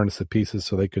fuselage and harnessed the pieces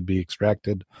so they could be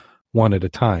extracted one at a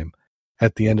time.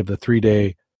 At the end of the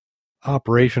 3-day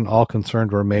operation, all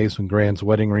concerned were amazed when Grant's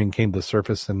wedding ring came to the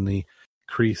surface in the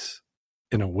crease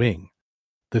in a wing.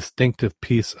 Distinctive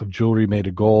piece of jewelry made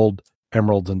of gold,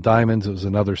 emeralds, and diamonds. It was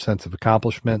another sense of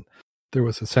accomplishment. There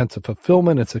was a sense of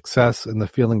fulfillment and success and the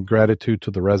feeling of gratitude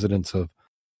to the residents of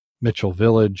Mitchell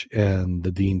Village and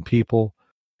the Dean people.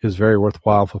 It was very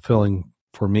worthwhile, fulfilling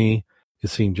for me. It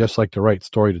seemed just like the right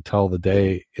story to tell the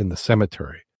day in the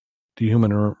cemetery. The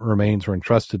human remains were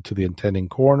entrusted to the intending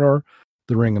coroner.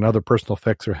 The ring and other personal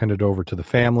effects are handed over to the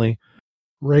family.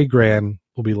 Ray Grant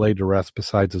will be laid to rest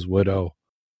beside his widow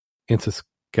in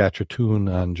Saskatchewan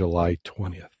on July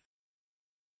 20th.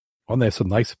 Well, there's some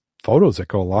nice photos that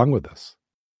go along with this.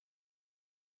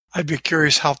 I'd be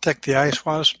curious how thick the ice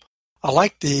was. I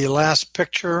like the last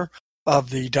picture of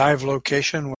the dive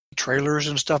location with trailers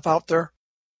and stuff out there.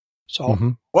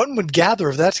 So one would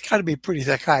gather that's got to be pretty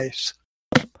thick ice.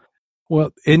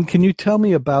 Well, and can you tell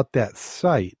me about that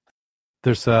site?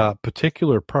 There's a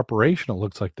particular preparation it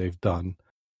looks like they've done.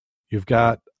 You've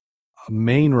got a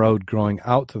main road going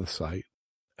out to the site,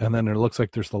 and then it looks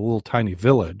like there's a little tiny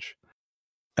village,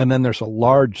 and then there's a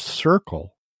large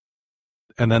circle,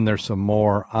 and then there's some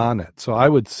more on it. So I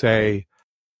would say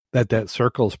that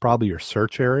circle is probably your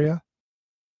search area.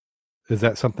 Is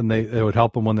that something it would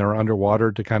help them when they're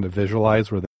underwater to kind of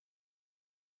visualize where they...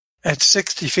 At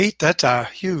 60 feet, that's a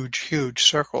huge, huge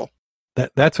circle.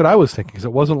 That's what I was thinking, because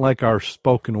it wasn't like our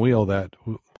spoken wheel that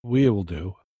we will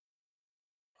do.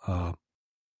 Yeah,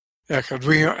 because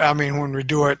when we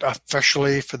do it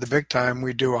officially for the big time,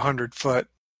 we do 100 foot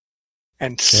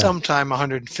and sometime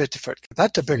 150 foot.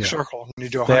 That's a big circle when you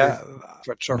do a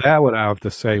 100-foot circle. That would I have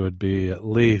to say would be at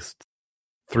least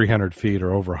 300 feet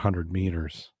or over 100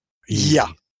 meters. Easy. Yeah,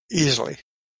 easily.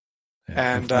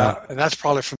 Yeah, and that's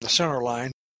probably from the center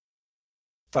line.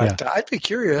 But I'd be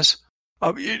curious.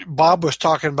 Bob was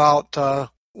talking about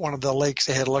one of the lakes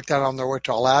they had looked at on their way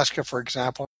to Alaska, for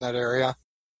example, in that area.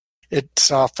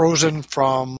 It's frozen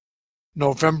from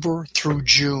November through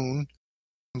June.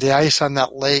 The ice on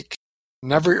that lake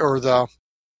the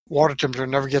water temperature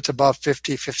never gets above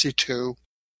 50, 52,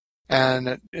 and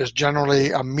it is generally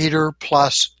a meter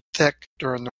plus thick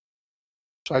during the.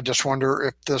 So I just wonder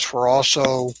if this were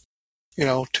also,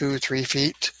 2-3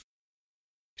 feet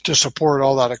to support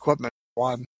all that equipment.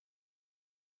 One.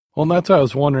 Well, and that's what I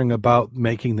was wondering about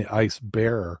making the ice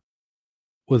bare.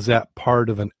 Was that part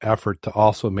of an effort to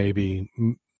also maybe,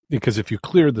 because if you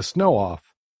clear the snow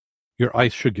off, your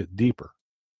ice should get deeper.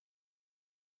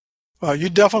 Well, you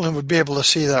definitely would be able to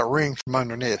see that ring from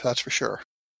underneath. That's for sure.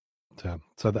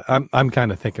 So I'm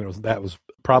kind of thinking that was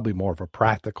probably more of a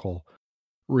practical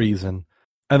reason,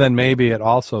 and then maybe it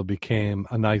also became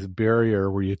a nice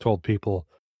barrier where you told people,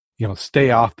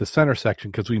 stay off the center section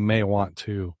because we may want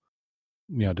to,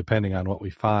 depending on what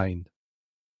we find,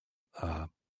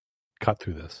 cut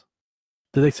through this.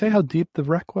 Did they say how deep the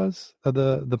wreck was of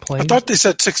the plane? I thought they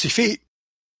said 60 feet.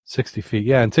 60 feet,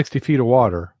 yeah, and 60 feet of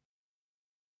water.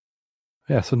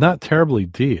 Yeah, so not terribly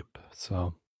deep.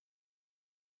 So,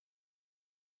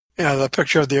 yeah, the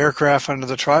picture of the aircraft under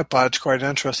the tripod is quite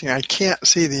interesting. I can't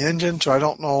see the engine, so I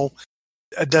don't know.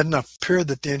 It doesn't appear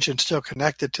that the engine's still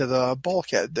connected to the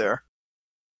bulkhead there,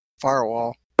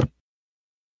 firewall.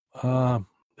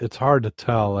 It's hard to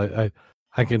tell.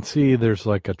 I can see there's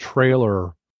like a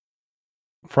trailer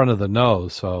in front of the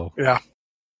nose, so yeah,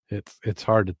 it's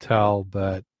hard to tell.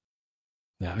 But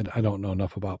yeah, I don't know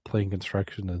enough about plane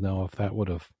construction to know if that would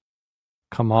have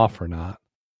come off or not.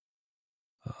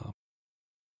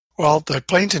 Well, the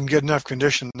plane's in good enough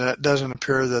condition that it doesn't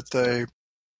appear that the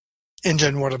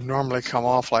engine would have normally come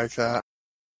off like that,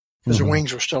 because the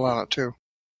wings were still on it too.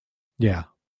 Yeah.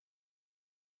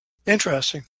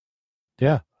 Interesting.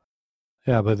 Yeah.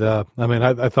 Yeah, but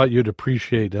I thought you'd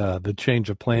appreciate the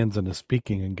change of plans and the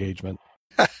speaking engagement.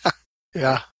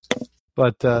 Yeah.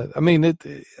 But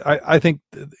I think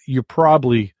you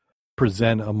probably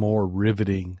present a more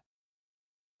riveting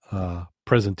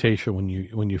presentation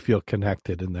when you feel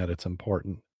connected and that it's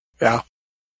important. Yeah.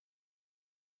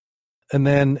 And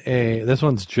then this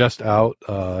one's just out,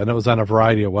 and it was on a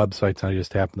variety of websites. I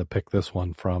just happened to pick this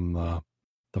one from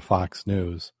the Fox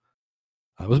News.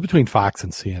 It was between Fox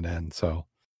and CNN, so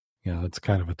it's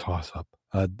kind of a toss-up.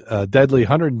 A deadly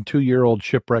 102-year-old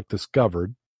shipwreck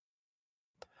discovered.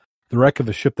 The wreck of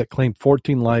a ship that claimed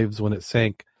 14 lives when it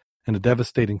sank and a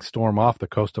devastating storm off the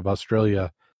coast of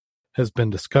Australia has been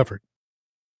discovered.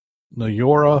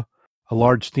 Nyora, a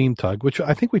large steam tug, which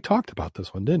I think we talked about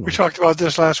this one, didn't we? We talked about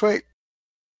this last week.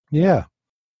 Yeah.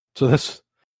 So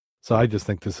I just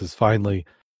think this is finally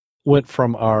went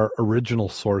from our original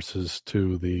sources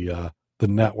to the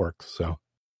network. So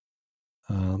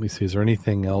let me see. Is there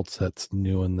anything else that's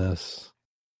new in this?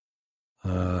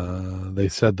 They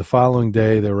said the following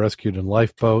day they were rescued in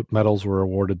lifeboat. Medals were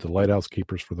awarded to lighthouse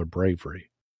keepers for their bravery.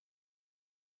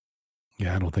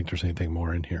 Yeah, I don't think there's anything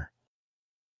more in here.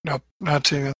 Nope, not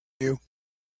seeing it.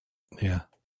 Yeah.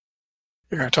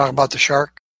 You're going to talk about the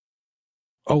shark?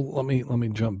 Oh, let me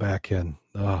jump back in.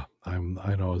 I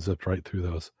know I zipped right through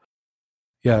those.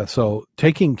 Yeah, so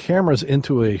taking cameras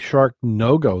into a shark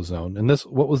no-go zone. And this,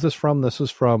 what was this from? This is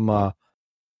from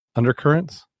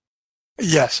Undercurrents?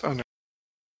 Yes.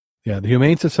 Yeah, the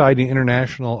Humane Society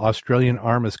International Australian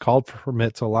arm has called for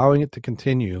permits allowing it to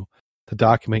continue to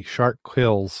document shark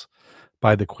kills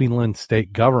by the Queensland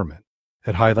state government.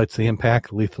 It highlights the impact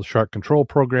of the Lethal Shark Control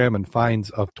Program and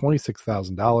fines of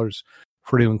 $26,000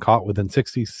 for anyone caught within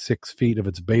 66 feet of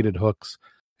its baited hooks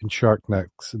and shark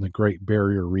nets in the Great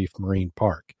Barrier Reef Marine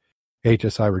Park.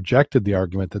 HSI rejected the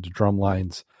argument that the drum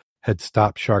lines had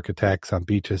stopped shark attacks on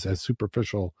beaches as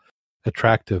superficial,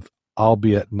 attractive,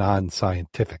 albeit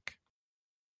non-scientific.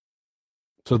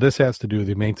 So this has to do with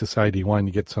the Humane Society wanting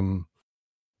to get some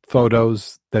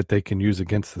photos that they can use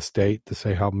against the state to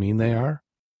say how mean they are?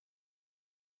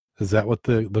 Is that what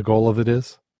the goal of it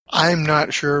is? I'm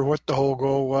not sure what the whole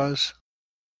goal was.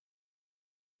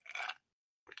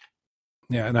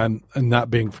 Yeah, and I'm not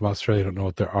being from Australia, I don't know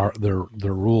what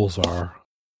their rules are.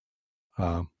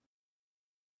 And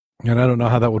I don't know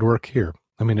how that would work here.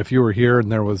 I mean, if you were here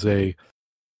and there was a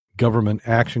government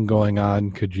action going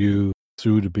on, could you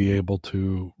sue to be able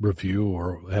to review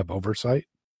or have oversight?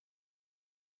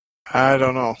 I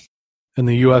don't know. In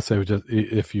the U.S., they would just,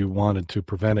 if you wanted to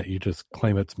prevent it, you just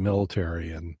claim it's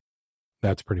military, and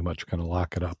that's pretty much going to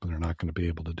lock it up, and they're not going to be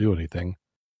able to do anything.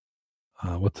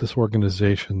 What's this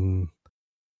organization?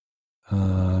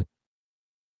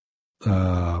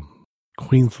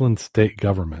 Queensland State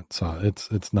Government. So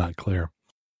it's not clear.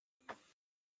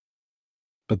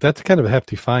 But that's kind of a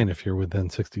hefty fine if you're within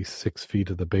 66 feet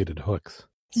of the baited hooks.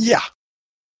 Yeah.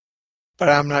 But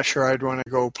I'm not sure I'd want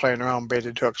to go playing around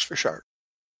baited hooks for shark.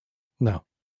 No.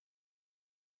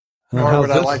 Nor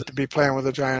would I like to be playing with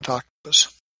a giant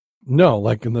octopus. No,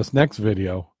 like in this next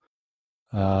video,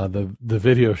 the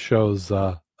video shows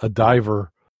a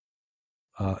diver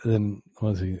in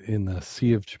the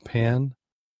Sea of Japan.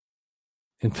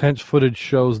 Intense footage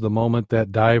shows the moment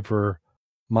that diver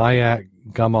Mayak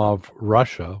Gumov,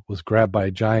 Russia, was grabbed by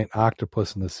a giant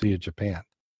octopus in the Sea of Japan.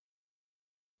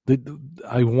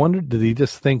 I wondered, did he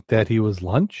just think that he was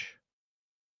lunch?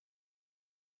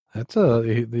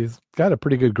 He's got a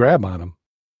pretty good grab on him.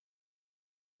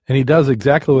 And he does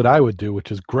exactly what I would do,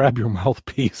 which is grab your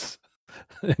mouthpiece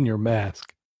and your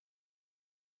mask.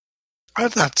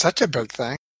 That's not such a big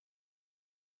thing.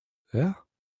 Yeah.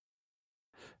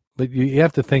 But you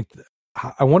have to think,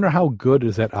 I wonder how good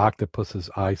is that octopus's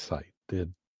eyesight?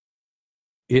 Did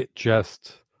it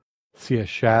just see a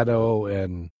shadow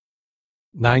and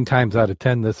 9 times out of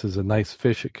 10, this is a nice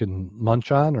fish it can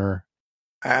munch on? Or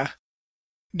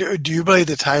do you believe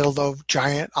the title, though,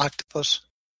 Giant Octopus?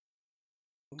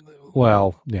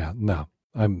 Well, yeah, no.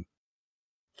 I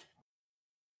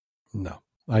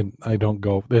don't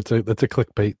go. That's a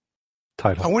clickbait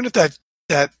title. I wonder if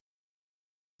that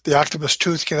the octopus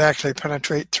tooth can actually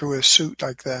penetrate through his suit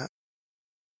like that.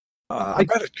 I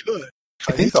bet it could.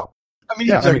 I think so. I mean,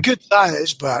 they're good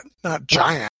size, but not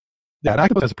giant. Yeah, an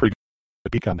octopus has a pretty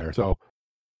good beak on there. So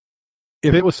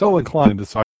if it was so inclined to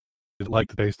decide it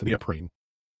liked the taste of neoprene,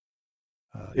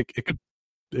 it could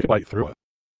bite through it.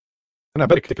 And I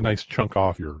bet it could take a nice chunk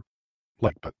off your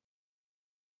leg, but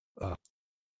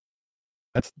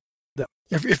that's that.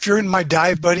 If you're in my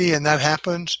dive, buddy, and that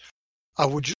happens, I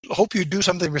would hope you do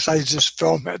something besides just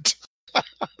film it.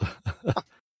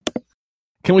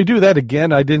 Can we do that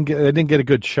again? I didn't get a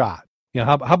good shot. You know,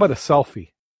 how about a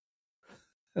selfie?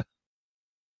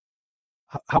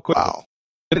 How quick? Wow.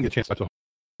 I didn't get a chance to watch the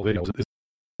whole video. Is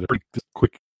it a pretty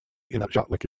quick in that shot?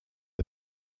 Like,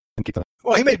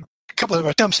 well, he made a couple of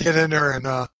attempts to get in there, and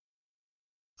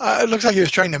it looks like he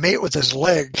was trying to mate with his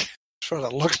leg. That's what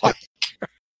it looked like.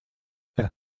 Yeah.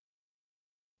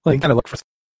 Well, he kind of looked for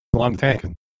a long tank,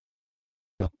 and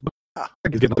he's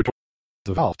getting other towards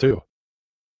the valve too.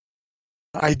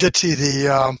 I did see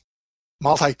the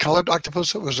multicolored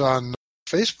octopus that was on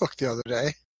Facebook the other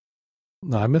day.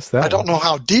 No, I missed that. I don't know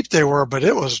how deep they were, but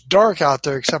it was dark out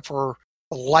there except for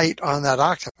light on that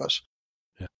octopus.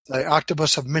 Yeah. The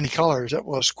octopus of many colors. It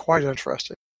was quite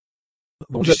interesting.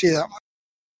 Did you see that one?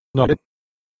 No, I didn't.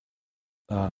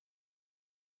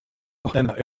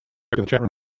 And in the chat room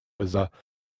was one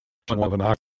of an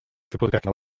octopus that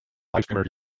live streamer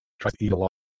tries to eat a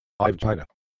live China.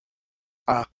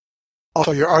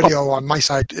 Also, your audio on my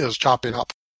side is chopping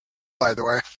up, by the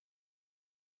way.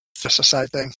 Just a side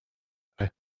thing. Okay.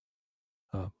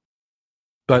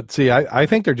 But see, I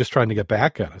think they're just trying to get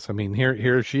back at us. I mean,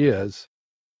 here she is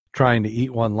trying to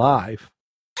eat one live.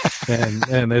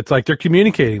 and it's like they're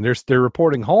communicating. They're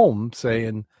reporting home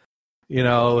saying,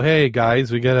 hey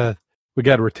guys, we gotta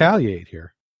retaliate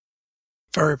here.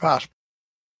 Very possible.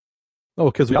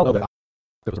 Oh, because we all know that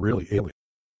it was really alien.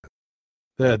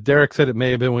 Derek said it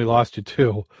may have been we lost you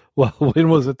too. Well, when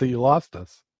was it that you lost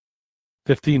us?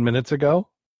 15 minutes ago?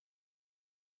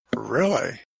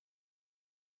 Really?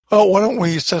 Oh, why don't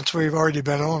we, since we've already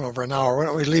been on over an hour, why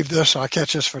don't we leave this and I'll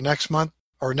catch us for next month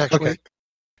or next week?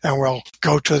 And we'll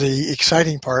go to the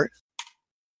exciting part.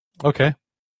 Okay.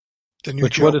 The new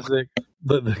joke. What is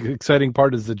the exciting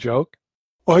part is the joke?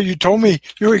 Well, you told me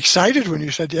you were excited when you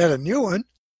said you had a new one.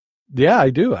 Yeah, I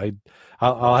do.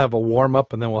 I'll have a warm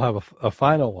up and then we'll have a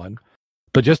final one.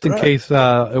 But just in case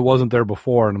it wasn't there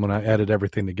before, and when I edit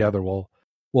everything together,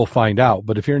 we'll find out.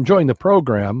 But if you're enjoying the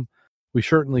program, we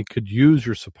certainly could use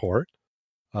your support.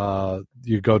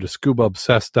 You go to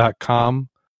scubaobsessed.com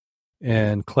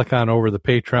and click on over the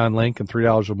Patreon link, and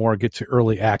 $3 or more gets you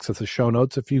early access to show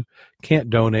notes. If you can't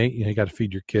donate, you got to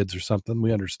feed your kids or something.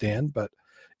 We understand, but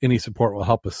any support will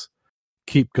help us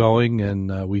keep going.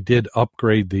 And we did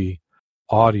upgrade the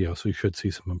audio, so you should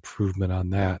see some improvement on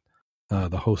that.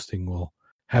 The hosting will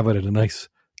have it at a nice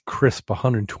crisp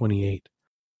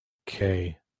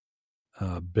 128K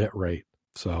bit rate.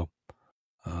 So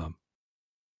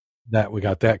that we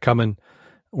got that coming.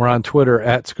 We're on Twitter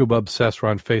at Scuba Obsessed. We're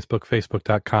on Facebook,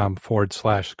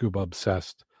 facebook.com/Scuba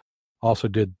Obsessed. Also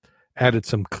added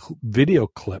some video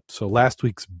clips. So last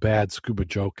week's bad scuba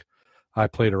joke I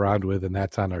played around with, and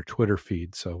that's on our Twitter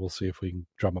feed. So we'll see if we can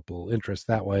drum up a little interest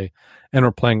that way. And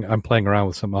I'm playing around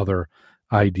with some other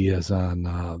ideas on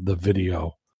the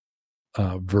video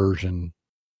version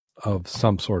of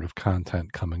some sort of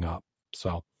content coming up.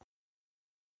 So,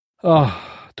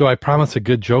 do I promise a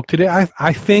good joke today?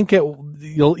 I think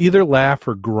you'll either laugh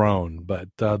or groan, but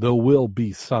there will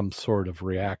be some sort of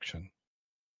reaction.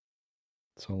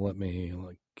 So let me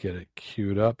get it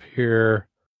queued up here.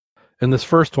 In this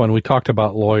first one, we talked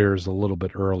about lawyers a little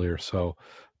bit earlier, so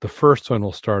the first one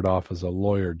will start off as a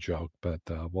lawyer joke, but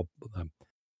we'll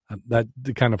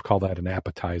kind of call that an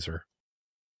appetizer.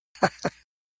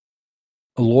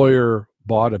 A lawyer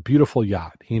bought a beautiful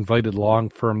yacht. He invited the law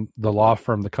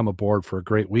firm to come aboard for a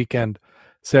great weekend.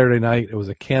 Saturday night, it was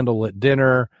a candlelit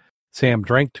dinner. Sam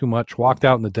drank too much, walked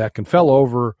out on the deck, and fell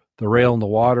over the rail in the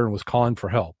water and was calling for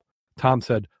help. Tom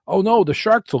said, "Oh no, the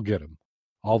sharks will get him."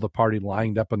 All the party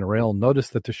lined up on the rail and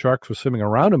noticed that the sharks were swimming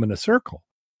around him in a circle.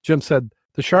 Jim said,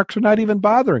 "The sharks are not even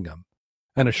bothering him."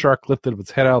 And a shark lifted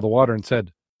its head out of the water and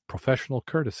said, "Professional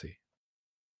courtesy."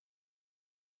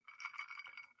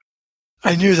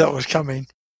 I knew that was coming.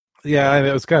 Yeah,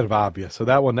 it was kind of obvious. So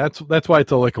that one, that's why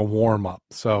it's like a warm up.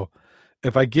 So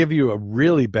if I give you a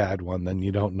really bad one, then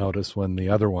you don't notice when the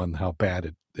other one, how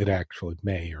bad it actually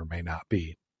may or may not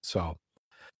be. So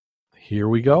here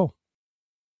we go.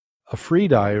 A free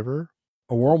diver,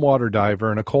 a warm water diver,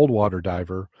 and a cold water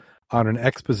diver on an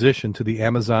expedition to the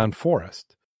Amazon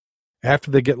forest.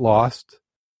 After they get lost,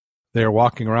 they are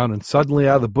walking around and suddenly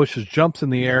out of the bushes jumps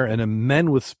in the air and men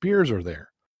with spears are there.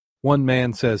 One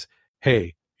man says,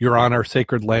 "Hey, you're on our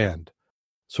sacred land.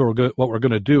 So what we're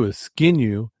going to do is skin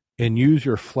you and use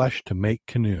your flesh to make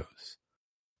canoes.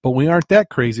 But we aren't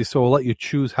that crazy, so we'll let you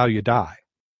choose how you die."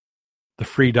 The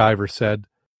free diver said,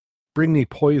 "Bring me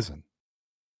poison."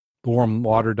 The warm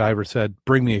water diver said,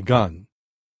 "Bring me a gun."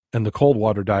 And the cold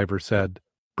water diver said,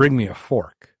 "Bring me a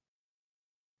fork."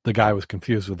 The guy was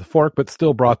confused with the fork, but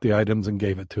still brought the items and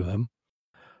gave it to them.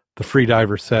 The free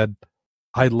diver said,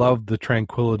 "I loved the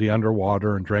tranquility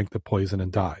underwater and drank the poison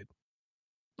and died."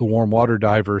 The warm water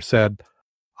diver said,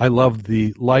 "I loved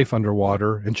the life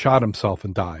underwater and shot himself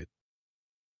and died."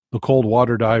 The cold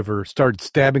water diver started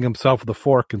stabbing himself with a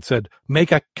fork and said,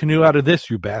 "Make a canoe out of this,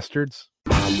 you bastards."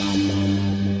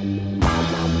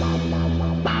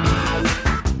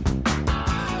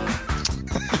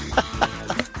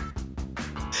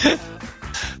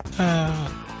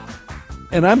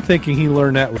 And I'm thinking he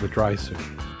learned that with a dry suit.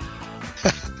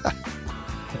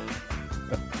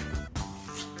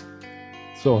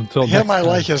 So until him, next I time.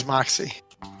 like his moxie.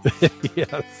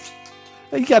 Yes,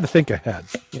 you got to think ahead.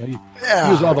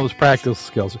 Use all those practical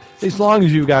skills. As long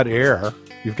as you've got air,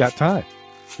 you've got time.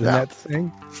 Isn't that the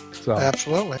thing? So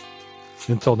absolutely.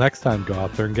 Until next time, go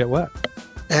out there and get wet.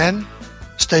 And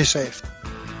stay safe.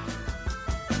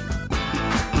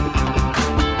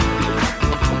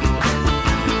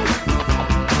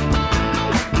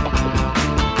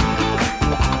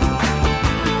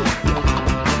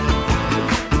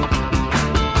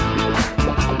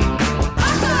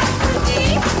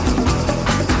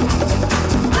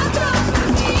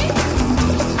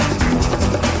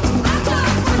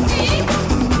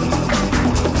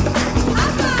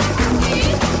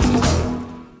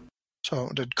 So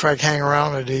did Craig hang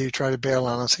around, or did he try to bail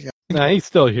on us again? No, he's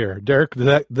still here. Derek,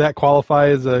 did that qualify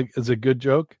as a good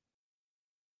joke?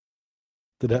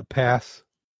 Did that pass?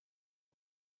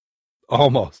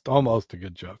 Almost a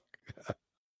good joke.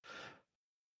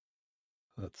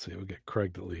 Let's see. We'll get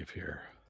Craig to leave here.